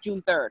is like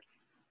June 3rd?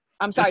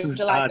 I'm sorry,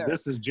 July 3rd.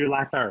 This is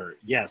July 3rd.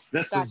 Yes,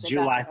 this is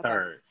July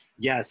 3rd. Okay.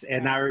 Yes,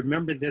 and I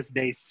remember this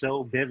day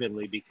so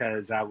vividly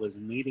because I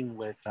was meeting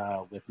with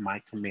my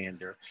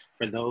commander.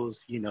 For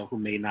those, you know, who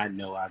may not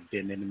know, I've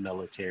been in the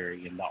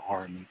military, in the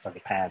Army for the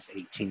past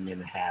 18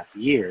 and a half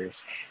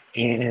years.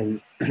 And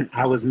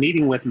I was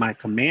meeting with my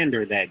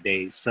commander that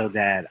day so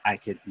that I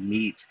could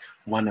meet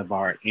one of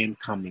our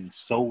incoming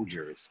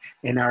soldiers.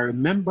 And I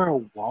remember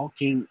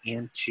walking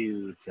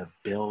into the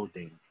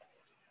building,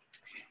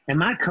 and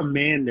my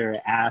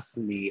commander asked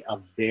me a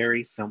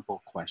very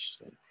simple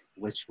question,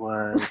 which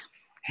was,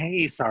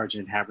 "Hey,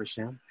 Sergeant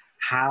Habersham,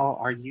 how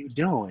are you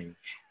doing?"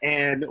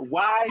 And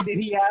why did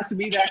he ask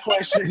me that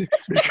question?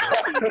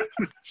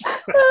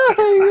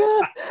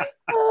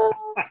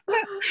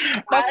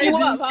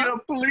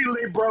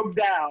 Completely broke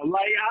down.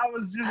 Like, I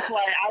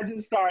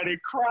just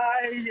started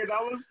crying, and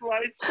I was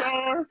like,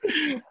 "Sir,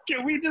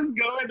 can we just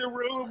go in the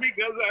room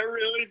because I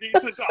really need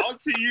to talk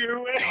to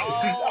you?"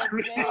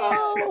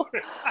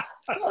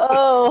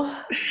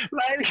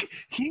 Like,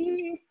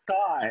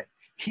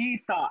 he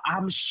thought,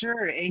 I'm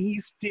sure, and he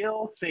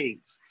still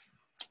thinks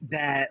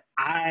that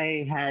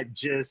I had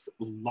just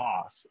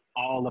lost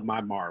all of my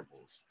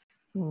marbles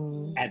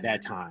at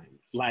that time.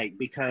 Like,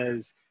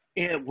 because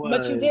it was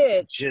but you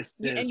did.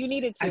 Just this, and you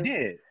needed to. I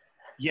did.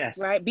 Yes.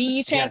 Right? Be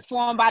ye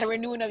transformed by the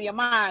renewing of your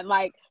mind.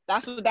 Like,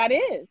 that's what that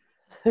is.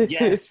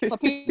 Yes. For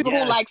people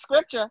who like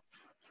scripture.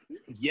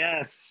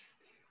 Yes.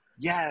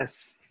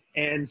 Yes.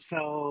 And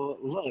so,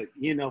 look,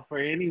 you know, for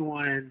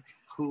anyone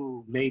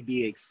who may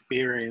be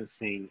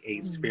experiencing a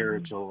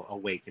spiritual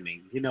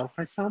awakening, you know,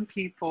 for some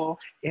people,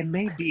 it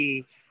may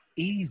be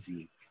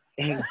easy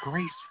and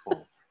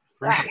graceful,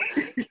 right?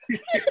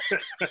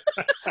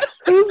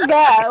 Who's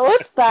that?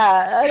 What's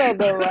that? I don't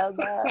know about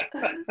that.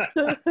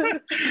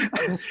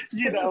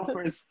 You know,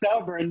 for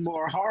stubborn,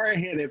 more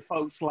hard-headed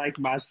folks like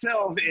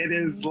myself, it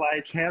is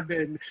like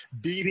heaven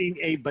beating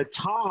a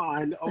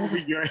baton over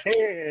your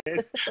head.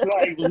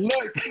 Like,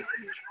 look,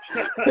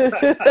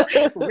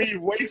 we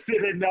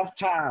wasted enough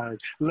time.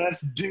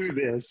 Let's do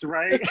this,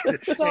 right?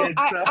 So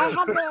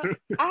I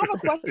have a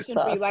question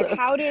for you. Like,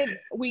 how did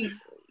we,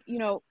 you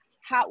know,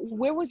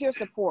 where was your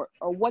support,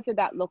 or what did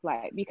that look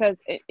like? Because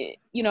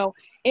you know,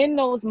 in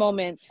those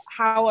moments,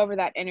 however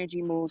that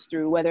energy moves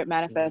through, whether it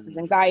manifests as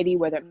anxiety,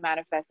 whether it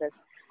manifests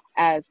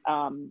as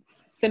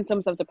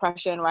symptoms of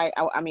depression, right?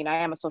 I mean, I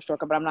am a social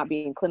worker, but I'm not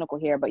being clinical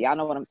here, but y'all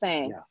know what I'm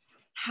saying.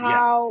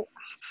 How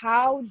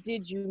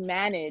did you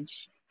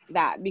manage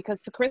that?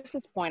 Because to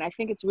Chris's point, I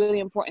think it's really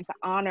important to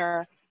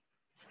honor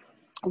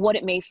what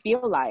it may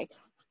feel like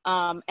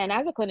And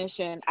as a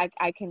clinician,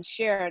 I can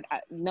share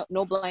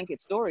no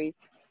blanket stories,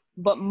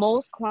 but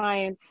most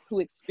clients who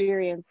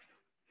experience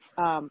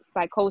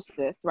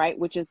psychosis, right,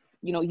 which is,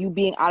 you know, you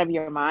being out of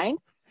your mind,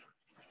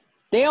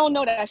 they don't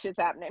know that shit's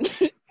happening.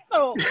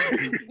 So,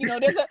 you know,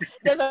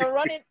 there's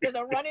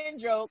a running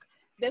joke.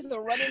 There's a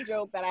running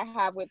joke that I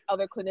have with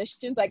other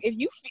clinicians. Like, if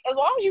you, as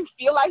long as you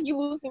feel like you're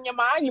losing your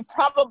mind, you're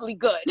probably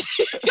good.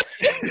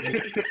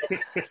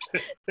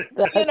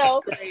 You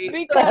know,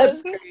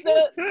 because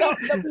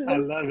I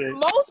love it.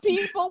 most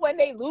people, when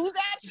they lose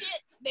that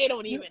shit, they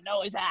don't even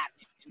know it's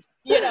happening.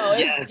 You know,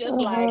 it's Yes. just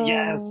like,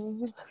 Yes.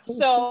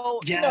 so,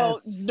 Yes. you know,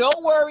 no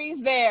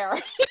worries there.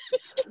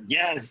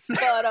 Yes.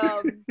 But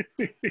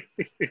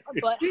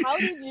how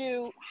did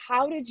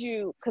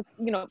you, because,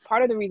 you know,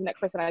 part of the reason that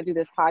Chris and I do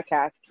this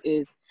podcast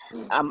is,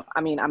 I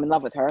mean, I'm in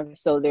love with her,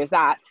 so there's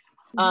that.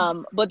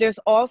 But there's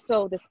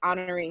also this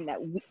honoring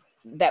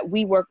that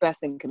we work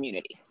best in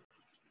community.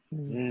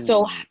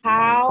 So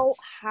how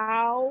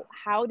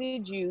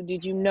did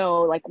you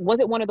know, like, was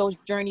it one of those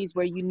journeys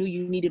where you knew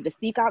you needed to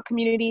seek out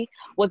community?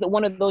 Was it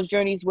one of those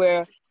journeys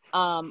where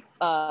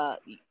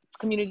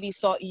community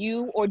sought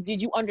you, or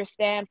did you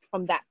understand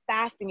from that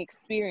fasting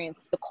experience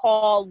the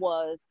call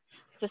was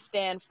to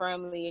stand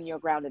firmly in your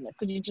groundedness?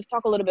 Could you just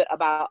talk a little bit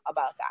about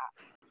that?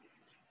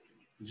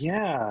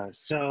 Yeah,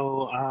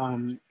 so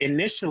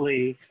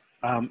initially,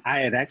 I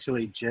had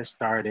actually just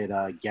started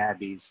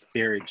Gabby's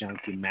Spirit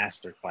Junkie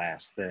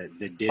Masterclass, the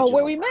digital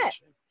where we met.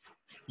 version.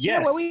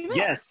 Yes, where we met.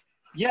 yes,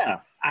 yeah.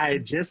 I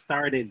just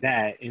started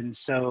that, and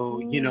so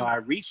you know, I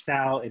reached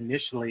out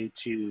initially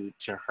to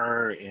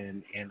her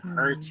and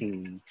her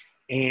team,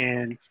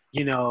 and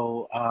you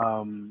know,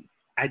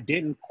 I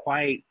didn't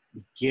quite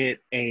get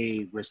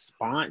a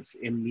response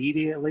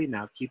immediately.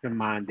 Now, keep in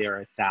mind, there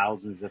are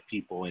thousands of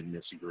people in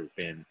this group,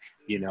 and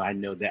you know, I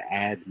know the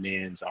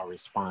admins are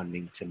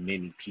responding to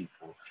many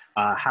people.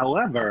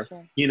 However,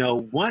 you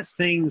know, once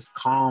things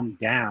calmed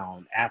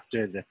down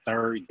after the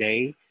third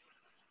day,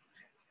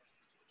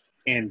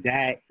 and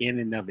that in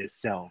and of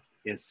itself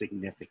is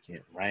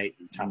significant, right?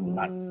 You're talking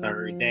about the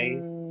third day,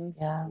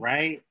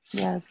 right?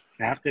 Yes.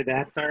 After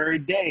that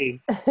third day,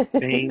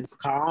 things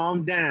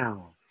calmed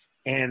down.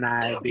 And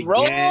I began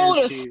roll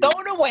the to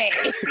stone away.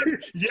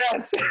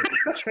 Yes.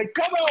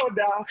 Come on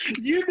now.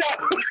 You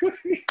know.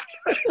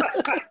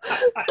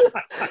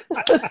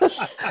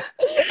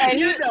 And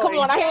you know come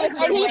on,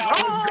 exactly and where I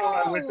was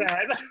going with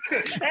that.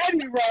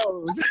 And he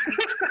rose.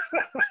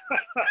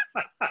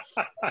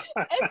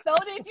 And so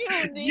did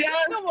you, D.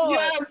 Yes, Come on.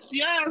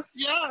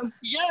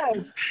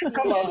 yes.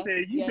 Come on,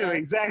 Sid. You knew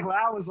exactly.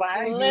 I was like,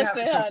 I didn't even have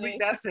to complete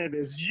that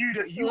sentence.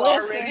 You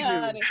already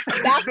knew.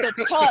 That's the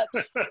touch.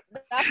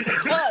 That's the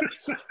touch.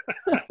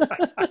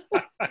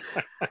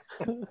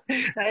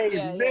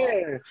 Hey,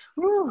 man.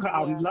 Whew,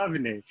 I'm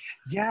loving it.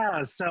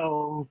 Yeah,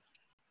 so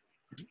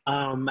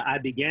I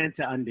began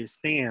to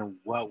understand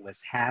what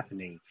was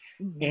happening.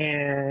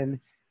 And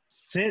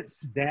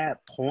since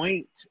that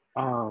point,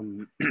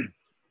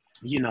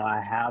 you know, I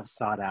have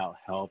sought out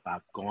help.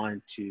 I've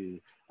gone to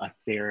a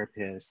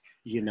therapist,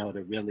 you know,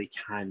 to really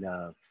kind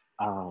of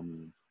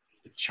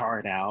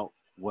chart out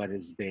what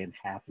has been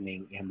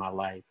happening in my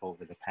life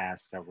over the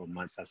past several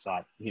months. I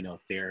sought, you know,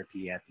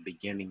 therapy at the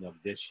beginning of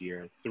this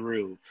year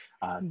through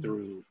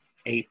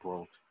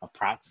April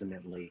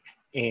approximately.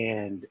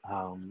 And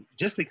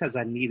just because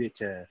I needed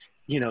to,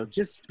 you know,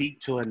 just speak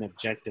to an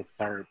objective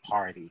third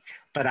party.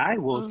 But I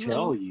will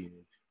tell you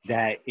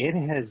that it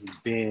has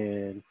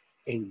been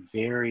a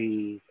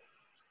very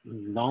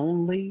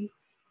lonely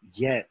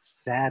yet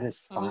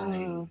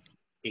satisfying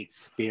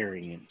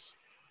experience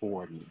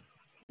for me.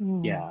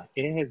 Yeah,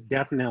 it has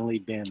definitely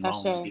been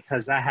lonely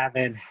because I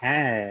haven't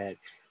had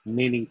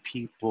many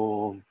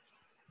people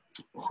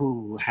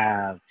who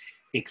have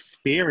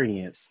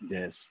experienced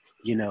this,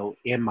 you know,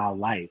 in my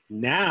life.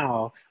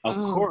 Now, of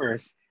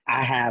course,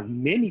 I have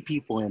many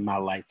people in my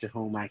life to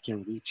whom I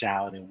can reach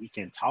out and we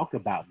can talk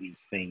about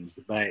these things.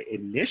 But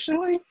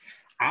initially,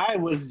 I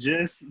was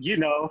just, you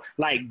know,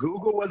 like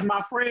Google was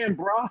my friend,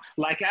 bro.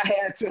 Like I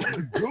had to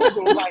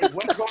Google, like,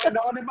 what's going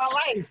on in my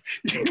life.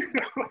 You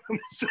know what I'm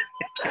saying?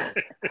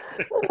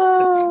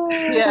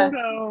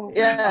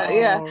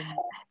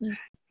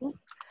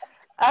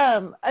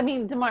 I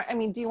mean, Damar,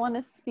 do you want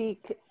to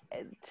speak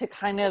to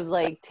kind of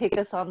like take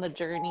us on the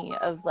journey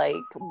of like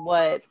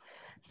what,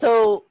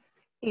 so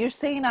you're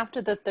saying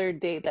after the third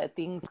day that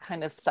things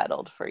kind of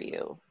settled for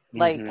you.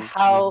 Like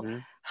how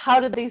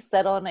did they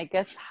settle? And I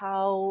guess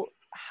how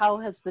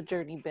has the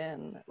journey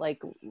been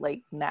like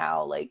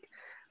now, like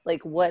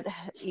what,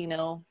 you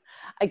know,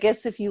 I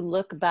guess if you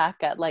look back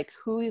at like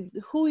who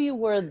you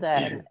were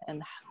then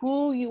and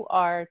who you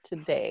are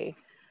today,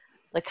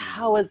 like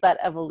how has that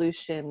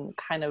evolution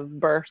kind of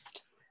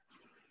birthed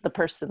the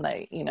person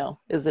that, you know,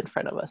 is in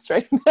front of us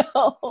right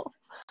now?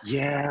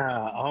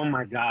 Yeah. Oh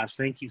my gosh.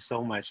 Thank you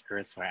so much,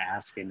 Chris, for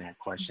asking that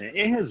question.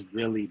 It has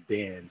really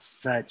been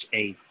such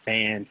a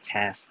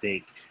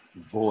fantastic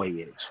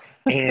voyage,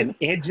 and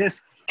it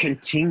just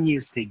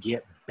continues to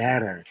get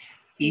better.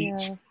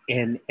 each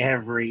and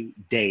every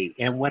day.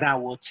 And what I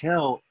will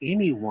tell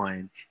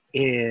anyone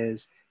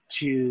is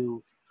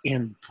to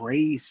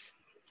embrace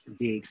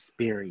the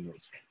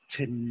experience,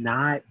 to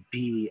not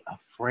be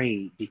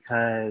afraid,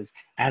 because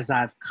as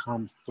I've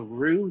come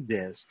through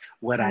this,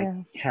 what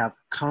I have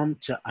come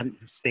to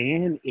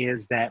understand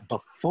is that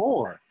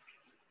before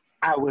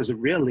I was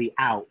really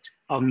out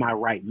of my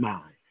right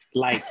mind.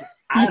 Like,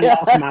 I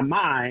lost my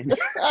mind.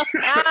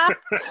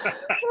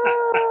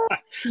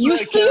 You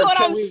see what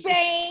I'm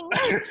saying?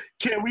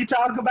 Can we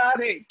talk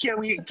about it? Can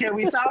we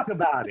talk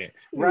about it?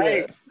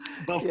 Right?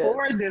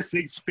 Before this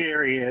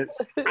experience,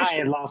 I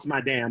had lost my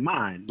damn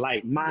mind.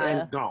 Like,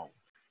 mind gone.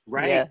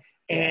 Right?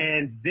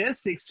 And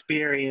this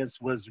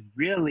experience was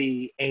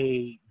really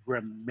a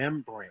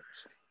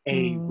remembrance,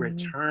 a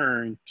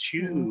return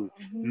to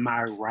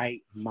my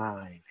right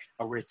mind,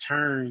 a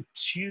return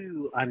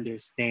to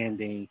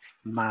understanding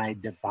my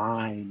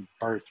divine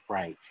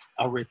birthright,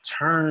 a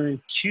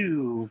return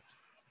to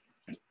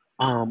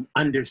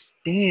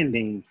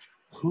understanding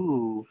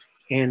who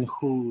and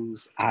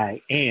whose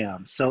I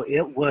am. So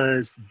it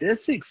was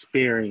this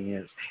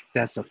experience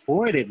that's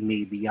afforded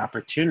me the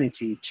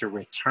opportunity to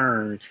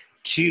return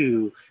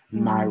to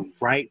my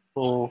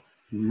rightful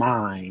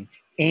mind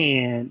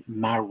and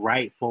my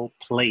rightful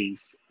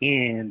place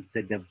in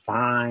the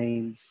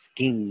divine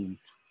scheme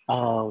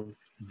of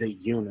the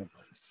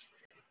universe.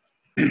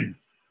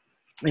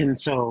 And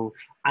so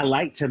I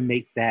like to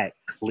make that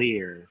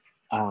clear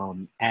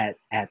at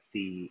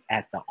the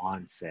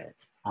onset,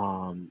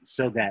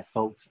 so that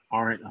folks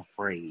aren't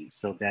afraid,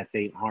 so that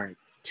they aren't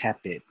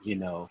tepid,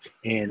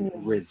 and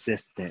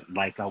resistant.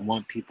 Like, I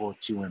want people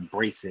to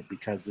embrace it,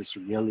 because it's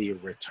really a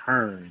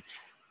return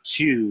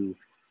to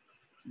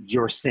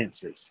your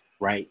senses,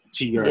 right?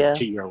 To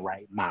your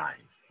right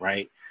mind,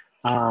 right?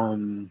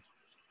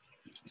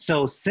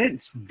 So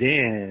since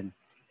then,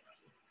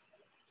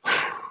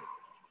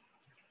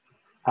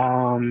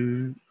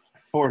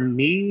 for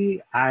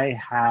me, I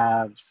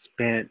have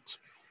spent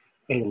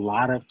a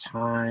lot of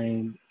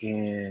time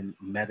in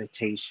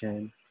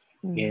meditation,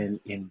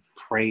 in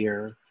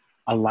prayer,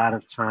 a lot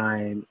of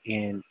time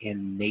in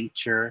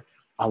nature,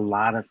 a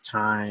lot of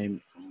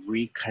time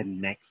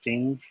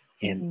reconnecting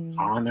and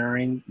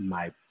honoring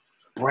my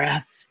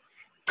breath,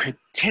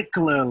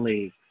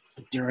 particularly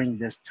during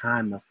this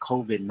time of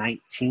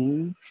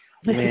COVID-19,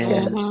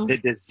 when the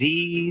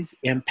disease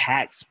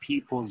impacts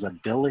people's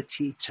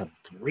ability to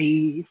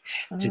breathe,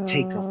 to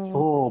take a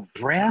full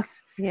breath,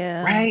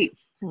 right?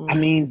 I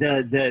mean,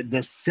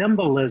 the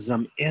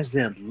symbolism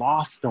isn't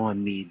lost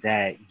on me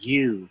that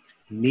you,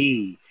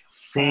 me,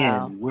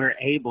 Sin, we're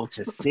able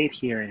to sit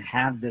here and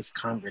have this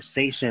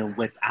conversation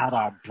without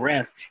our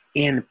breath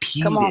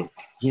impeded.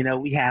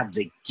 We have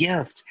the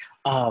gift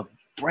of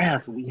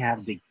breath. We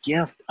have the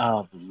gift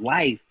of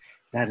life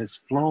that is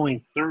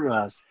flowing through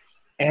us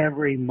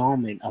every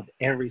moment of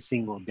every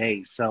single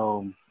day.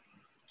 So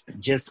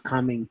just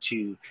coming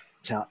to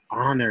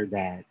honor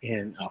that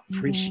and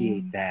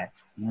appreciate that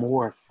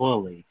more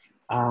fully.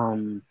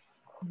 I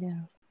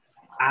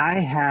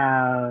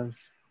have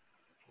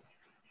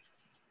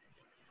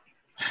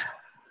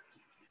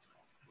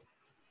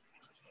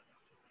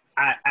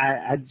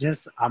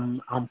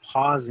I'm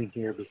pausing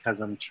here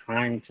because I'm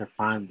trying to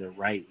find the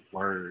right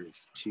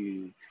words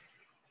to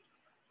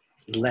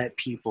let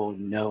people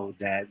know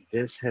that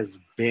this has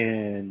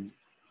been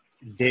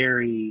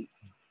very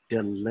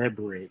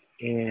deliberate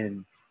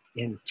and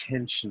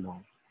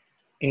intentional,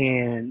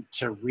 and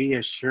to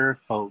reassure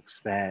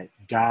folks that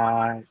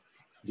God,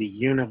 the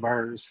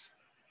universe,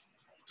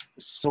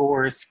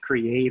 source,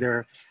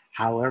 creator,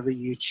 however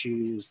you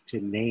choose to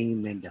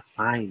name and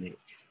define it,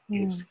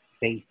 is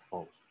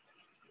faithful.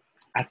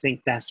 I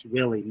think that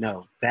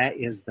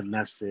is the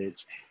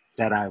message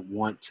that I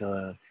want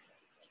to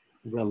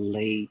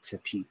relay to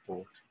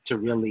people, to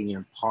really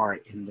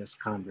impart in this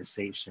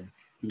conversation,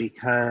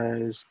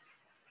 because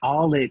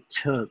all it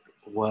took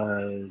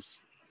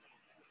was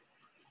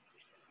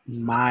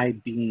my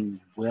being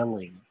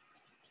willing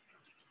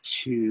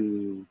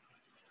to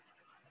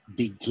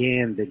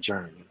begin the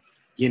journey.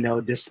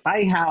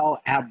 Despite how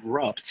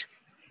abrupt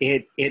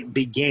it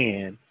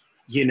began,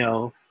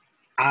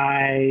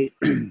 I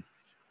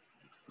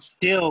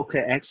still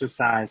could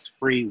exercise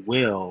free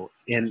will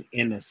in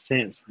a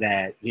sense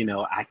that,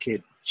 I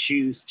could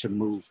choose to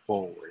move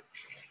forward.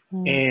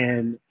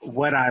 And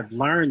what I've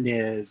learned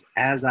is,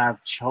 as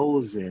I've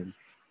chosen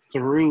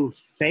through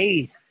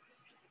faith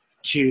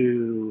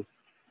to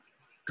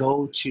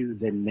go to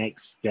the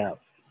next step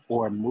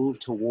or move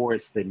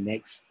towards the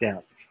next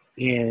step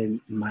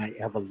in my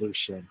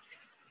evolution,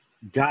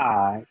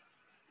 God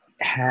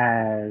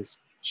has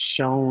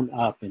shown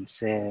up and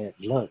said,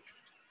 look,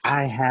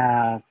 I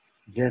have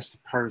this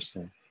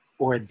person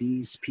or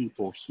these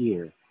people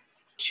here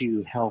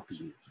to help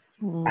you.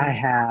 I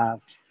have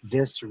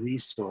this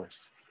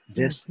resource,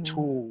 this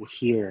tool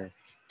here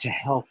to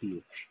help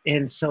you.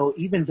 And so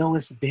even though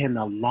it's been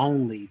a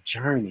lonely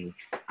journey,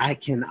 I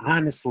can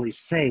honestly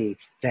say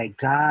that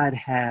God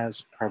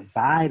has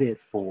provided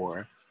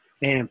for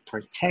and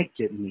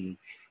protected me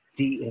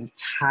the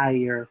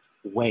entire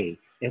way.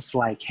 It's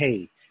like,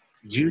 hey,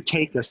 you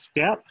take a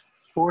step,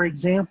 for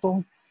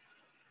example,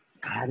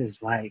 God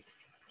is like,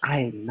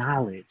 I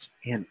acknowledge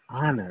and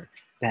honor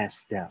that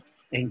step.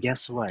 And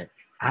guess what?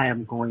 I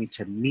am going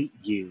to meet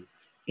you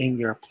in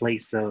your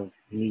place of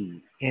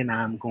need, and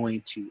I'm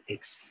going to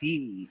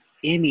exceed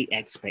any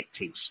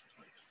expectation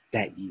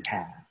that you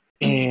have.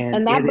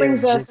 And that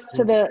brings us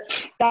to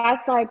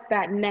that's like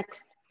that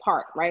next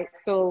part, right?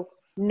 So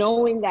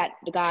knowing that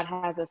God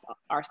has us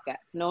our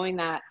steps, knowing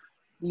that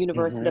the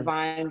universe, the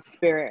divine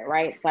spirit,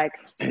 right? Like,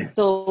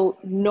 so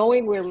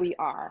knowing where we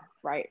are,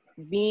 right?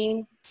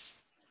 Being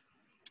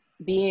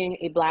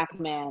a Black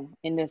man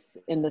in this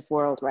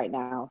world right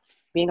now,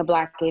 being a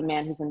Black gay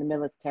man who's in the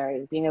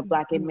military, being a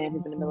Black gay man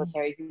who's in the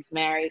military, who's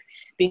married,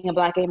 being a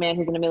Black gay man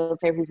who's in the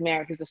military, who's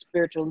married, who's a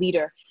spiritual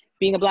leader,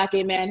 being a Black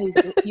gay man who's,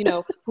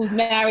 who's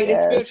married and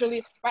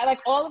spiritually, right?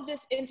 Like all of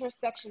this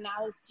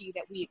intersectionality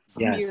that we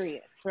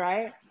experience,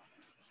 right?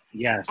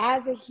 Yes.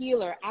 As a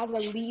healer, as a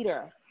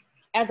leader,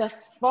 as a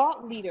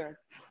thought leader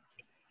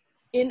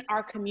in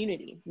our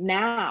community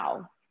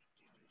now,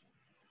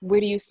 where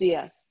do you see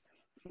us?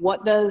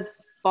 What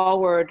does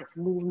forward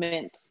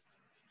movement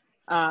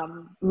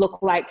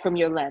look like from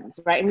your lens,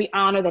 right? And we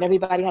honor that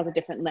everybody has a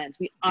different lens.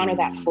 We honor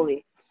that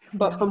fully.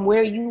 But from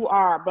where you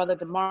are, brother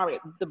Demario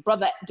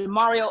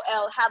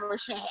L.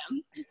 Habersham,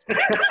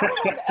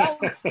 I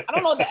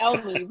don't know what the L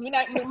means. We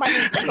might need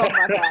to talk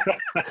about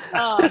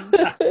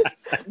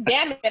that.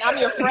 Damn it, I'm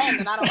your friend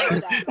and I don't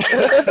know that.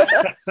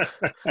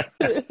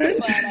 But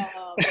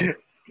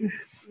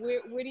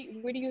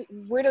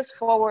where does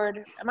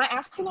forward? Am I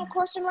asking that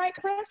question right,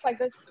 Chris? Like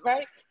this,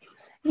 right?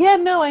 Yeah,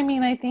 no, I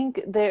mean, I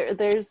think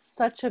there's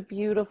such a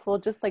beautiful,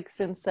 just like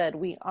Sin said,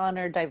 we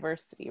honor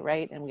diversity,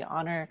 right? And we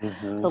honor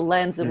the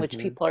lens in which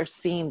people are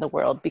seeing the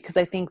world, because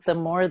I think the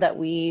more that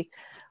we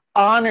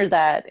honor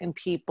that in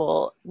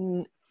people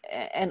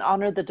and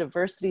honor the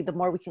diversity, the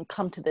more we can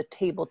come to the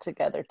table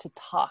together to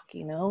talk,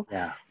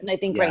 Yeah. And I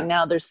think right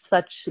now there's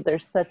such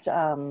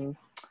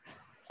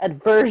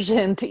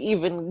aversion to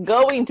even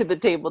going to the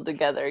table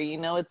together.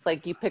 It's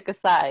like you pick a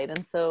side.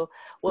 And so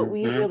what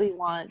we really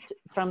want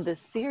from this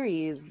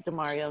series,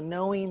 Demario,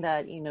 knowing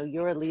that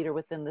you're a leader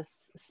within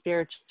this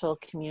spiritual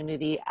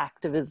community,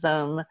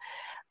 activism,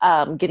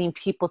 getting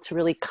people to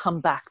really come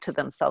back to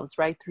themselves,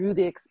 right, through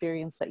the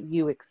experience that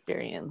you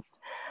experienced.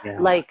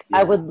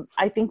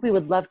 I think we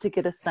would love to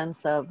get a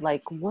sense of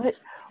like what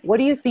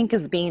do you think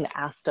is being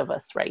asked of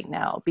us right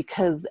now?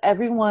 Because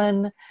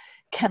everyone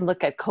can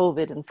look at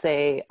COVID and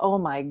say, oh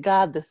my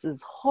God, this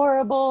is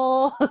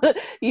horrible.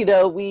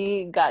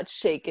 We got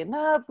shaken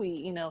up.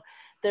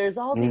 There's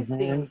all these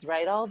things,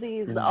 right? All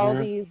these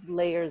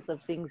layers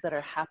of things that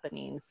are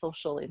happening,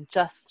 social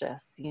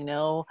injustice,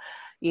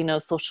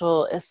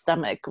 social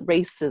systemic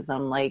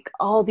racism, like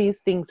all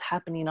these things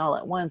happening all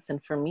at once.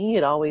 And for me,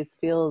 it always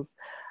feels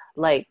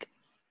like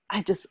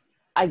I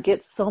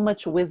get so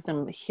much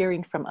wisdom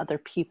hearing from other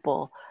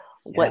people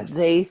what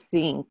they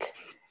think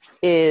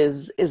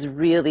is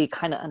really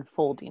kind of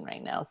unfolding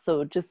right now.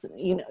 So just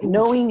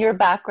knowing your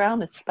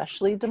background,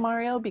 especially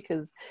Demario,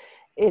 because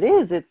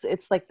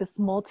it's like this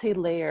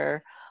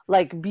multi-layer,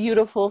 like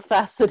beautiful,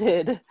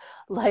 faceted,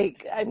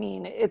 like I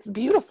mean it's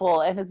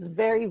beautiful and it's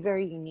very,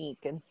 very unique.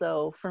 And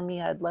so for me,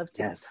 I'd love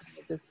to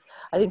just,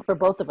 I think for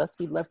both of us,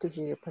 we'd love to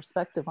hear your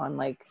perspective on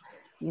like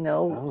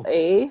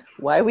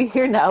why are we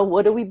here now,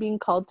 what are we being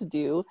called to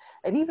do,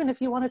 and even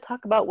if you want to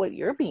talk about what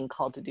you're being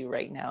called to do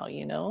right now.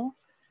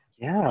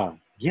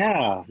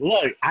 Yeah.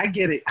 Look, I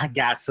get it. I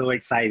got so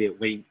excited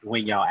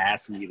when y'all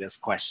asked me this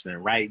question,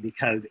 right?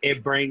 Because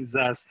it brings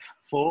us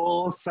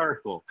full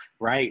circle,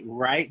 right?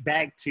 Right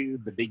back to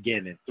the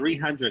beginning,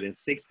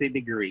 360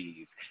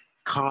 degrees.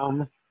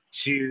 Come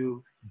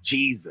to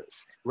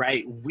Jesus,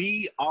 right?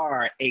 We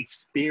are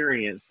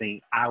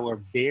experiencing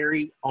our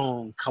very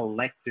own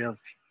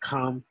collective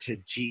come to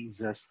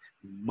Jesus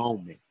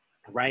moment,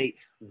 right?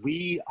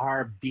 We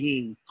are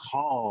being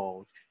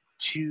called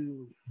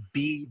to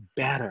be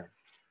better,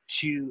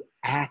 to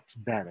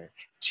act better,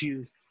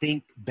 to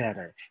think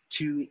better,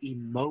 to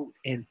emote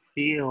and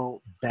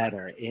feel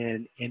better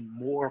in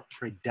more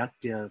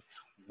productive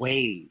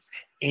ways.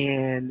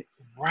 And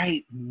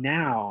right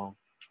now,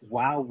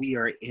 while we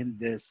are in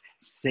this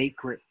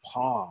sacred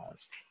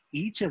pause,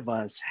 each of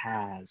us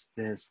has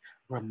this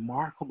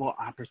remarkable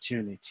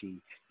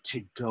opportunity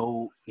to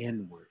go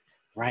inward,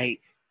 right?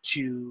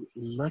 To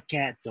look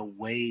at the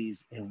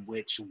ways in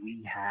which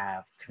we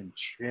have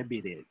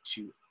contributed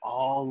to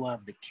all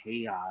of the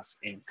chaos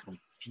and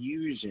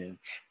confusion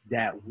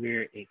that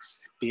we're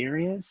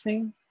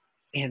experiencing,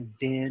 and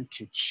then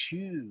to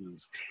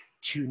choose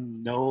to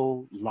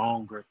no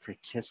longer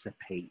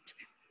participate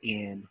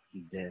in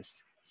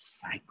this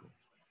cycle.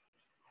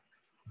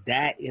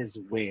 That is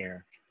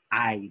where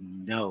I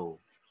know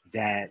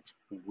that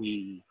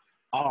we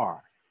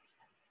are.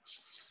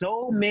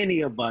 So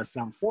many of us,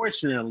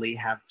 unfortunately,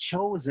 have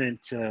chosen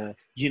to,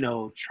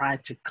 try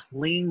to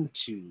cling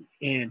to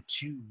and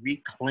to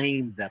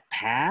reclaim the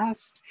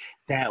past,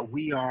 that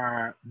we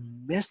are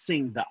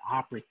missing the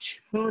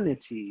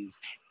opportunities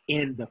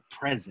in the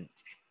present,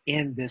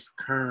 in this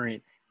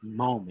current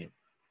moment.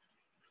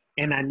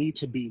 And I need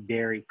to be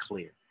very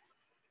clear.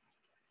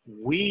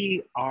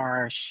 We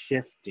are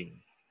shifting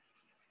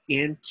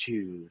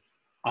into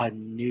a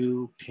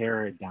new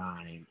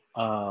paradigm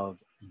of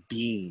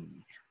being,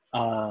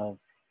 of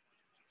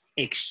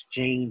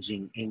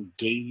exchanging,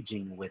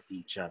 engaging with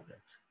each other,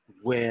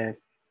 with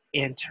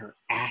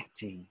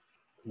interacting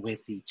with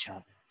each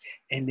other.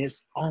 And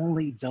it's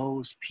only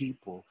those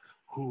people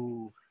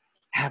who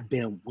have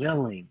been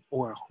willing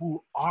or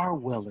who are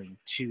willing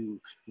to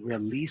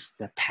release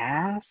the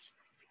past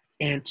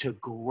and to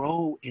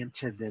grow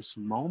into this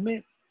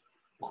moment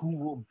who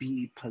will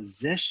be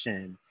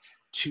positioned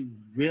to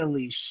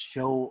really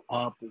show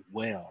up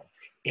well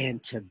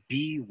and to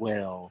be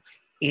well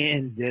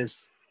in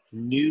this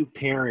new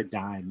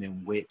paradigm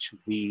in which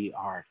we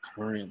are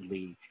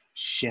currently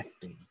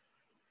shifting.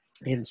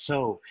 And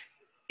so,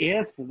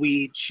 if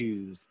we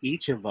choose,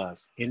 each of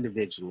us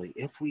individually,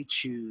 if we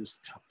choose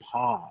to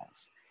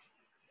pause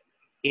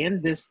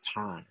in this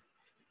time,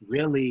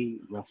 really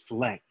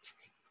reflect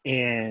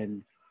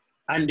and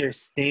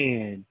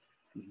understand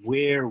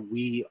where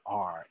we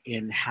are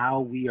and how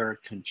we are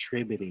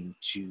contributing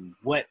to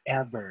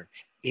whatever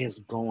is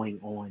going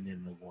on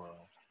in the world,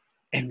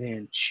 and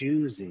then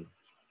choosing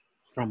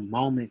from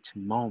moment to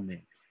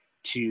moment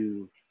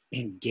to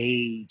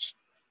engage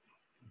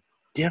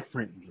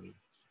differently,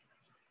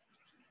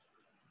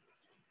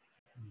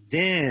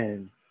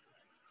 then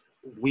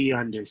we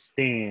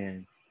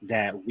understand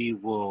that we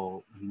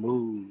will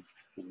move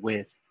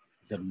with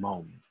the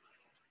moment.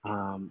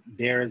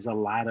 There is a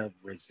lot of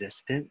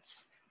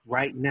resistance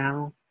right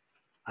now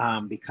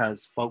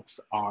because folks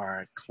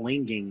are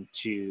clinging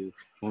to,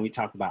 when we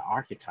talk about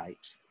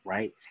archetypes,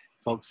 right?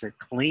 Folks are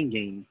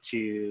clinging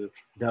to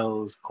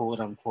those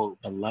quote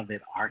unquote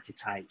beloved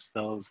archetypes,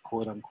 those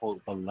quote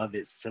unquote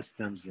beloved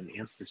systems and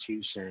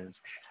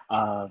institutions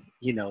of,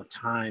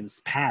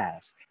 times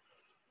past.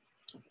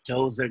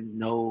 Those are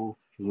no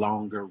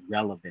longer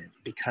relevant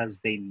because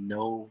they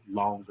no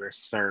longer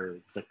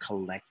serve the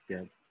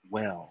collective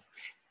well.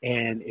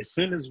 And as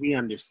soon as we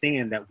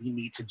understand that we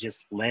need to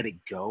just let it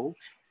go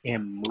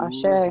and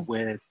move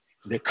with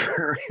the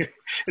current,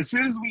 as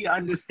soon as we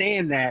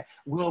understand that,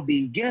 we'll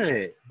be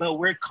good. But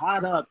we're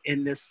caught up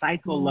in this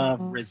cycle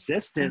of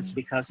resistance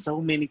because so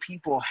many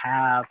people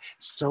have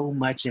so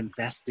much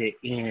invested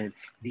in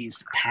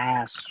these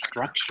past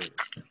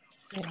structures.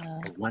 Yeah.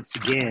 But once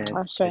again,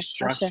 the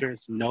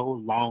structures no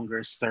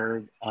longer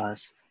serve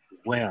us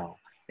well.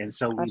 And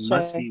so we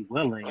must be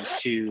willing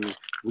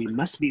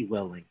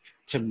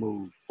to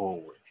move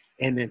forward.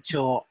 And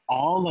until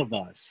all of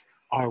us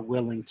are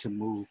willing to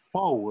move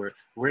forward,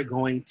 we're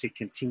going to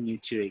continue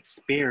to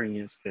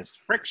experience this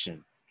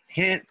friction.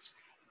 Hence,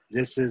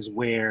 this is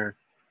where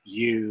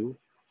you,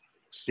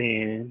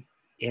 Sin,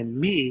 and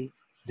me,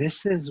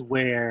 this is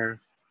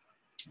where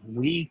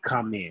we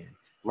come in,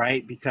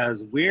 right?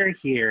 Because we're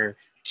here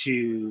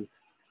to,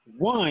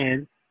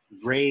 one,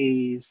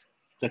 raise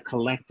the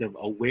collective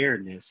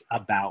awareness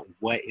about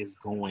what is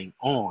going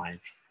on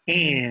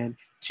and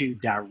to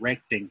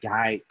direct and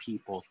guide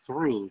people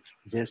through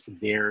this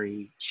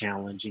very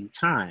challenging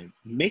time.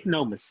 Make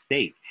no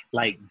mistake,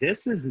 like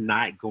this is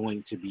not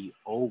going to be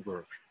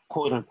over,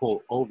 quote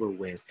unquote, over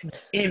with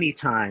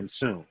anytime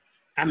soon.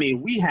 I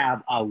mean, we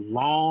have a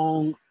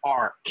long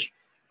arc,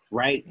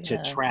 right,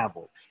 to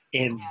travel.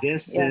 And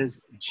this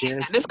is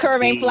just this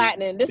curve ain't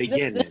flattening. This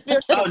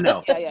oh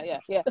no.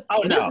 Yeah.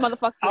 Oh this no.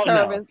 motherfucking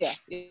curve is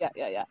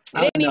yeah.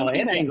 Oh no,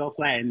 it ain't gonna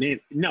flatten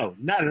it. No,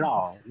 not at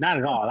all. Not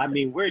at all. I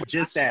mean, we're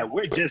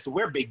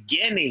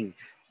beginning,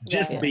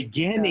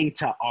 beginning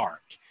to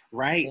arc,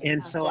 right?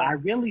 And so I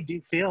really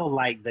do feel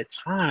like the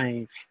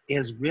time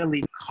is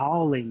really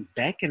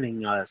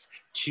beckoning us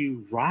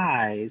to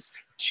rise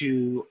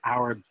to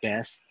our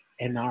best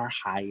and our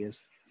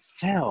highest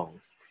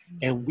selves.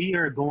 And we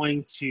are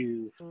going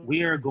to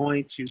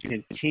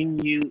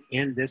continue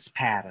in this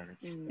pattern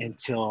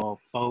until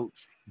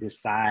folks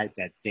decide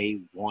that they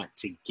want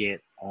to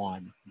get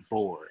on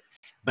board.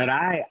 But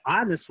I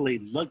honestly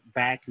look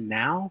back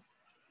now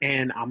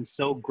and I'm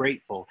so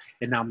grateful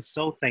and I'm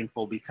so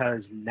thankful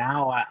because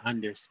now I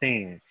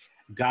understand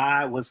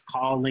God was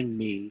calling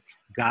me,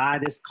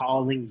 God is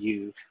calling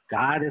you,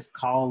 God is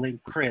calling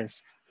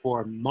Chris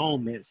for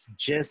moments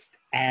just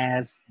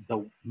as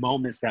the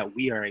moments that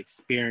we are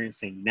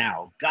experiencing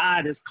now.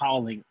 God is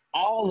calling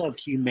all of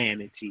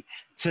humanity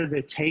to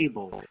the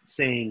table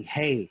saying,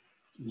 hey,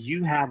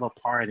 you have a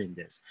part in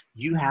this.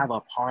 You have a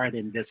part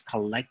in this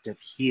collective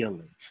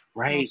healing,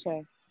 right?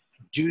 Okay.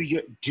 Do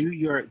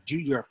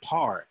your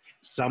part.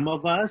 Some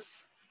of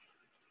us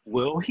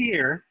will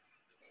hear,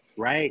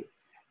 right?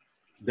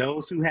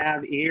 Those who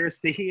have ears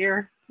to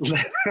hear,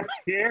 let them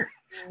hear,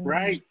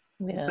 right?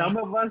 Yeah. Some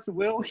of us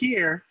will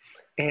hear,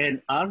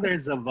 and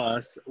others of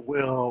us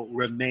will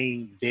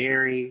remain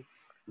very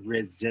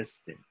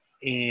resistant.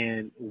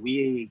 And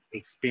we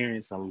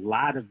experience a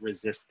lot of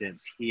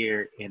resistance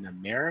here in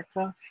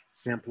America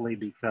simply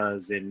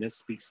because, and this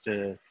speaks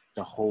to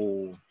the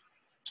whole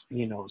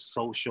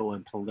social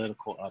and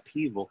political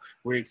upheaval.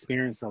 We're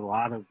experiencing a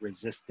lot of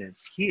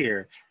resistance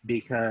here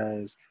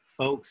because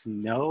folks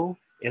know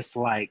it's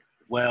like,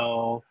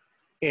 well,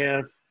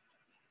 if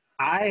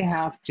I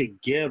have to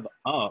give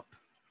up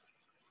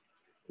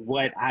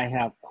what I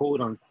have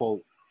quote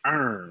unquote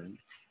earned,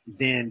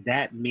 then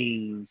that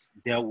means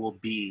there will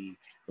be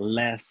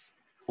less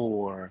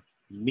for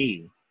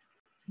me.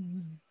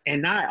 Mm.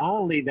 And not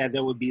only that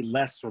there will be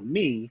less for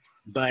me,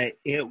 but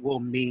it will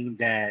mean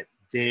that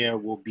there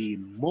will be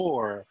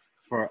more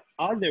for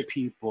other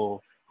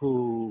people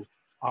who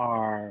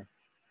are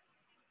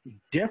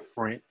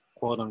different,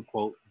 quote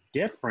unquote,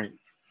 different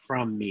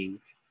from me.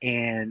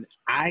 And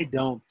I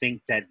don't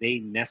think that they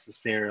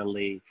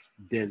necessarily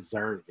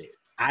deserve it.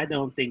 I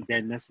don't think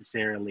they're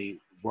necessarily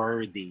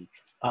worthy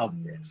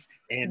of this.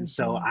 And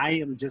so Mhm. I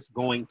am just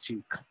going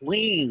to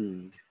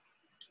cling.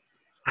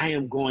 I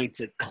am going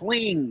to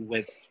cling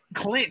with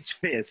clenched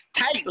fists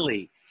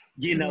tightly,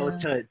 Yeah.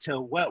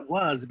 to what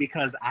was,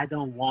 because I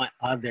don't want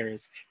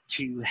others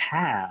to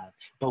have.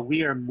 But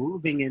we are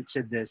moving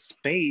into this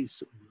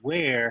space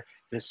where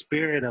the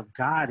Spirit of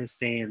God is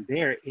saying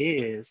there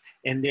is,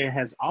 and there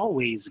has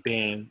always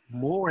been,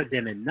 more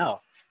than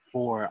enough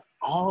for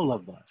all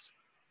of us.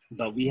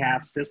 But we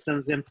have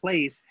systems in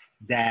place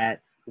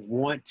that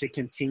want to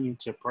continue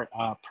to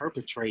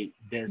perpetrate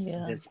this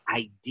Yeah. this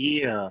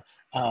idea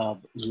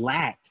of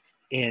lack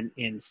and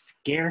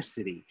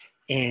scarcity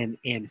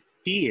and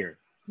fear.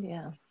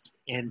 Yeah.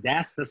 And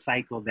that's the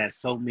cycle that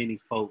so many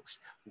folks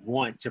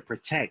want to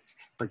protect.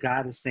 But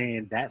God is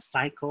saying that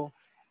cycle,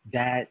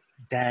 that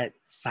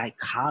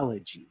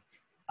psychology,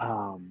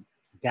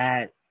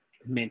 that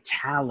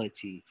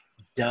mentality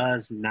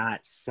does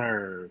not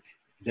serve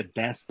the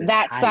best and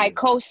That highest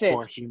for psychosis,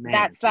 that humanity.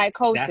 That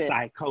psychosis,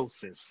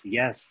 psychosis,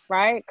 yes,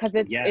 right? Because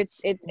yes.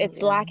 it's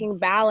Yeah. lacking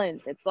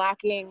balance. It's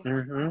lacking,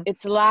 Mm-hmm.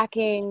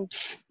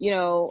 you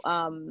know,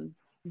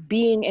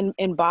 being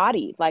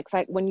embodied. Like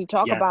when you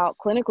talk about Yes.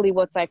 clinically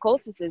what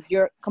psychosis is,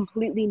 you're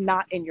completely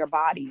not in your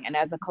body. And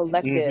as a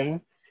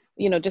collective,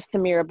 Mm-hmm. just to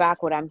mirror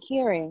back what I'm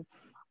hearing,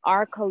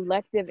 our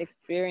collective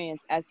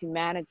experience as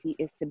humanity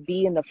is to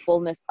be in the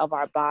fullness of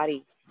our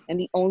body. And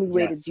the only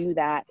way to Yes. do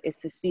that is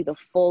to see the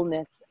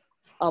fullness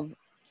of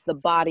the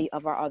body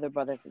of our other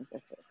brothers and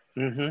sisters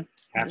Mm-hmm.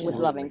 with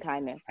loving Absolutely.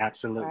 kindness, right?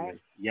 Absolutely.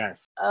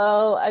 Yes.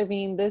 Oh, I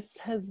mean, this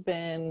has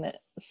been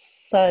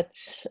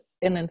such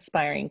an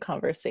inspiring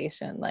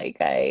conversation.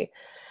 I'm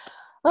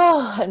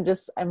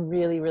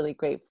really, really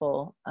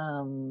grateful,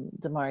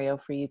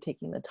 Demario, for you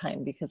taking the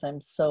time, because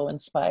I'm so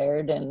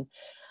inspired, and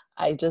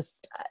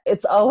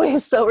it's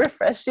always so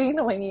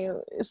refreshing when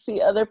you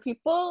see other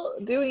people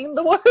doing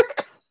the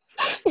work.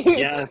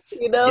 Yes.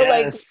 Like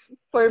Yes.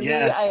 for me,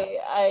 Yes.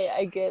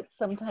 I get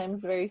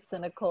sometimes very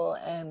cynical,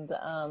 and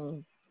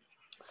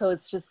so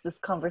it's just, this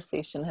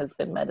conversation has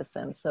been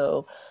medicine.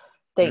 So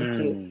thank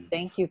you, Mm.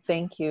 thank you Yeah,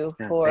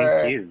 thank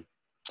for you.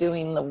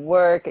 doing the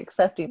work,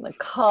 accepting the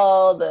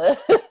call.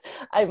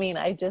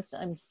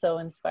 I'm so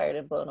inspired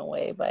and blown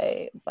away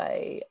by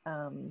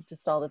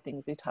just all the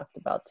things we talked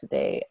about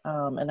today.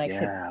 And I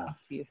could Yeah.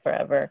 talk to you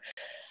forever.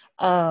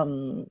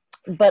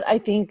 But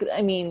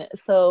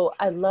so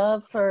I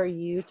love for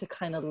you to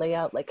kind of lay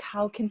out, like,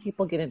 how can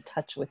people get in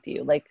touch with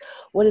you? Like,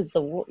 what is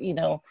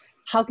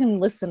how can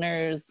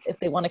listeners, if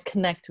they want to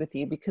connect with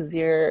you, because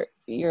you're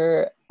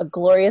a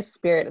glorious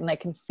spirit, and I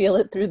can feel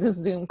it through the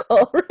Zoom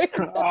call right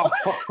now,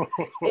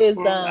 is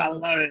I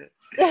love it.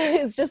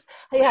 it's just,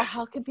 yeah,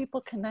 how can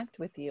people connect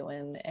with you,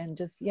 and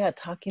just, yeah,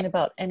 talking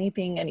about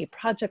anything, any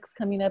projects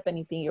coming up,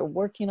 anything you're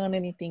working on,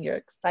 anything you're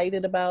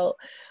excited about.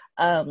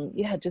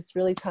 Just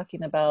really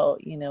talking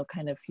about,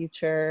 kind of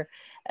future,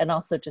 and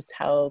also just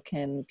how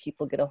can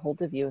people get a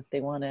hold of you if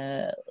they want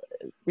to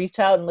reach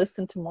out and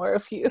listen to more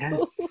of you.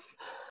 Yes.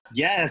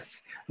 Yes.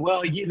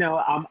 Well,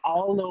 I'm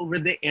all over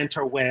the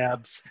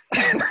interwebs.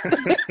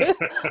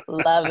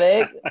 Love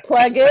it.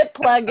 Plug it.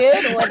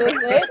 What is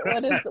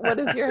it? What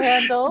is your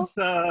handle?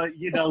 So,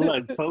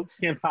 look, folks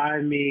can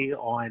find me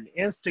on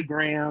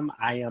Instagram.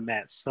 I am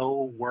at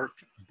Soul Work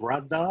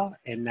Brother,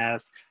 and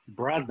that's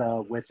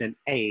brother with an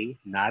A,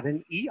 not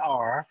an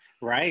ER,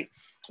 right?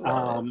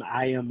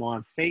 I am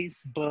on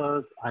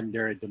Facebook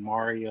under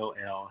Demario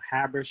L.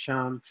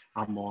 Habersham.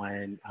 I'm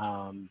on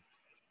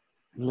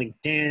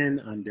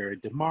LinkedIn under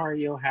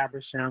Demario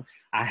Habersham.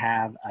 I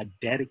have a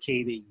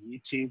dedicated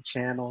YouTube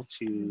channel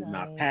to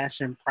my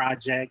passion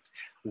project,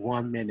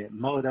 1 Minute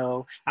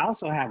Moto. I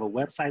also have a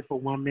website for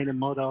 1 Minute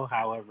Moto.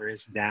 However,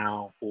 it's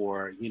down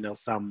for,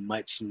 some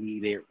much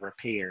needed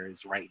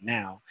repairs right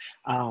now,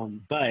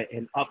 and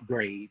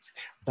upgrades.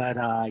 But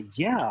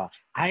yeah,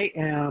 I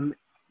am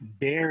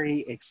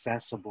very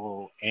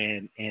accessible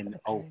and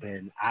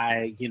open.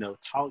 I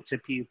talk to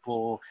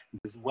people.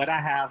 What I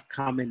have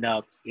coming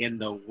up in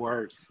the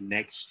works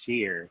next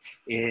year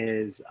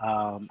is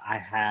I'm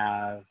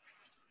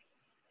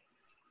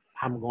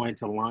going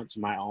to launch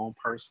my own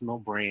personal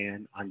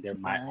brand under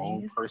my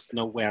own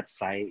personal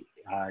website.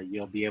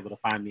 you'll be able to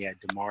find me at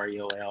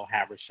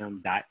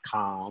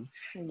DemarioLHaversham.com.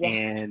 Yeah.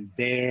 And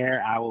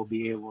there I will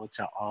be able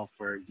to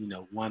offer,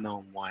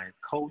 one-on-one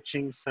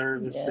coaching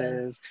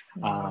services.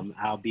 Yes.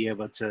 I'll be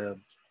able to,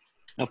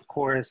 of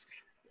course,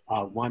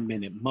 1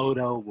 Minute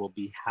Moto will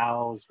be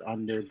housed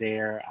under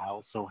there. I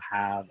also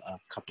have a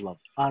couple of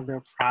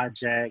other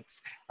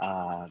projects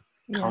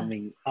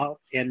coming up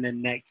in the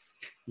next,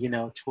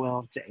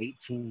 12 to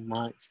 18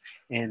 months.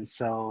 And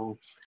so,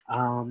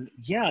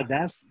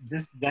 that's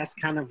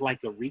kind of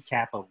like a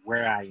recap of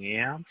where I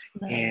am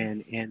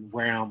and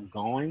where I'm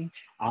going.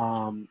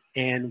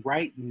 And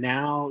right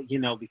now,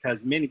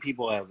 because many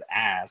people have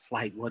asked,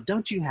 like, well,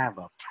 don't you have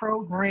a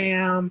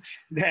program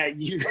that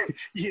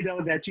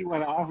that you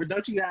want to offer?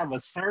 Don't you have a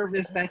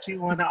service that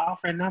you want to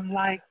offer? And I'm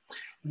like,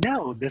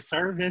 no, the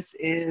service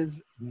is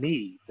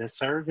me. The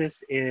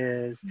service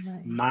is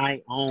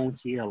my own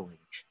healing.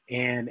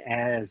 And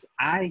as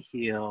I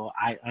heal,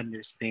 I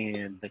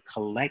understand the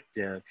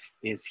collective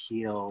is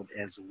healed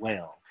as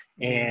well.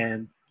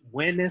 And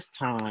when it's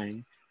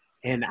time,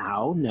 and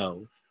I'll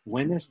know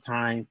when it's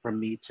time for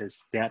me to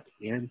step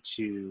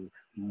into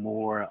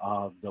more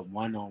of the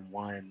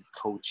one-on-one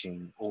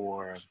coaching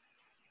or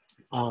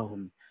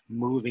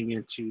moving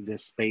into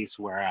this space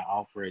where I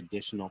offer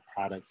additional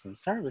products and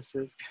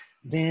services,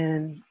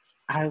 then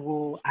I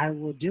will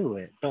do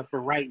it. But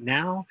for right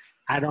now,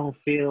 I don't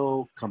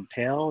feel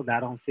compelled. I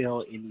don't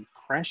feel any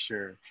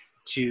pressure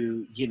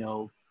to,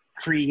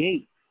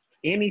 create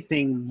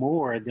anything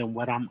more than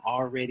what I'm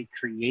already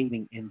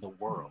creating in the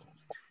world.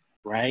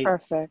 Right?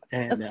 Perfect.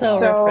 And that's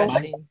so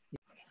refreshing.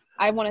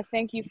 I want to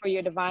thank you for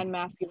your divine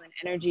masculine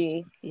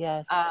energy.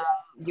 Yes.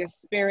 Your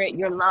spirit,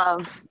 your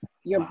love,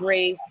 your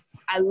grace.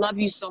 I love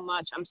you so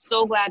much. I'm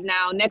so glad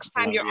now. Next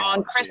time you're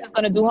on, Chris is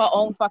going to do her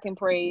own fucking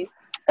praise.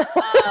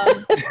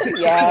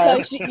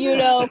 Because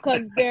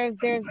because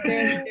there's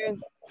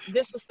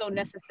this was so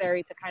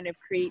necessary to kind of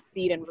create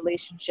seed and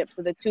relationships,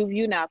 so the two of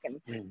you now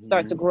can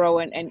start to grow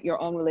and your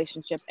own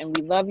relationship. And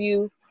we love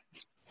you.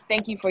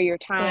 Thank you for your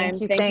time.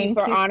 Thank you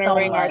for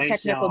honoring our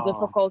technical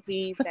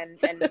difficulties and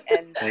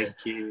thank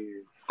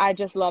you. I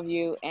just love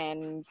you,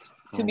 and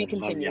to be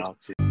continued. Love y'all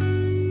too.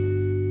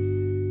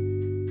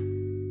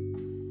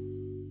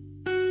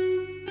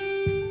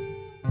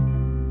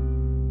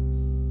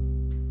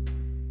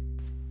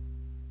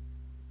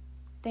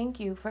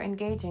 Thank you for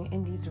engaging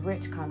in these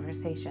rich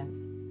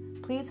conversations.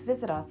 Please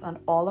visit us on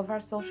all of our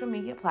social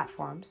media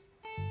platforms,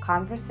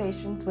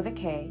 Conversations with a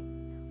K,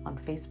 on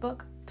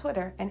Facebook,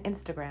 Twitter, and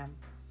Instagram,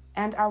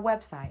 and our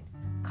website,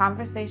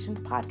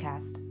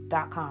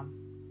 conversationspodcast.com.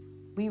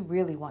 We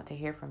really want to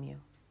hear from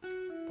you.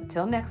 But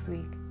till next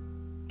week,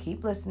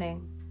 keep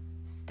listening,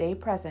 stay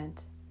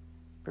present,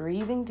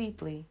 breathing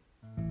deeply,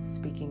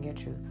 speaking your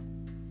truth.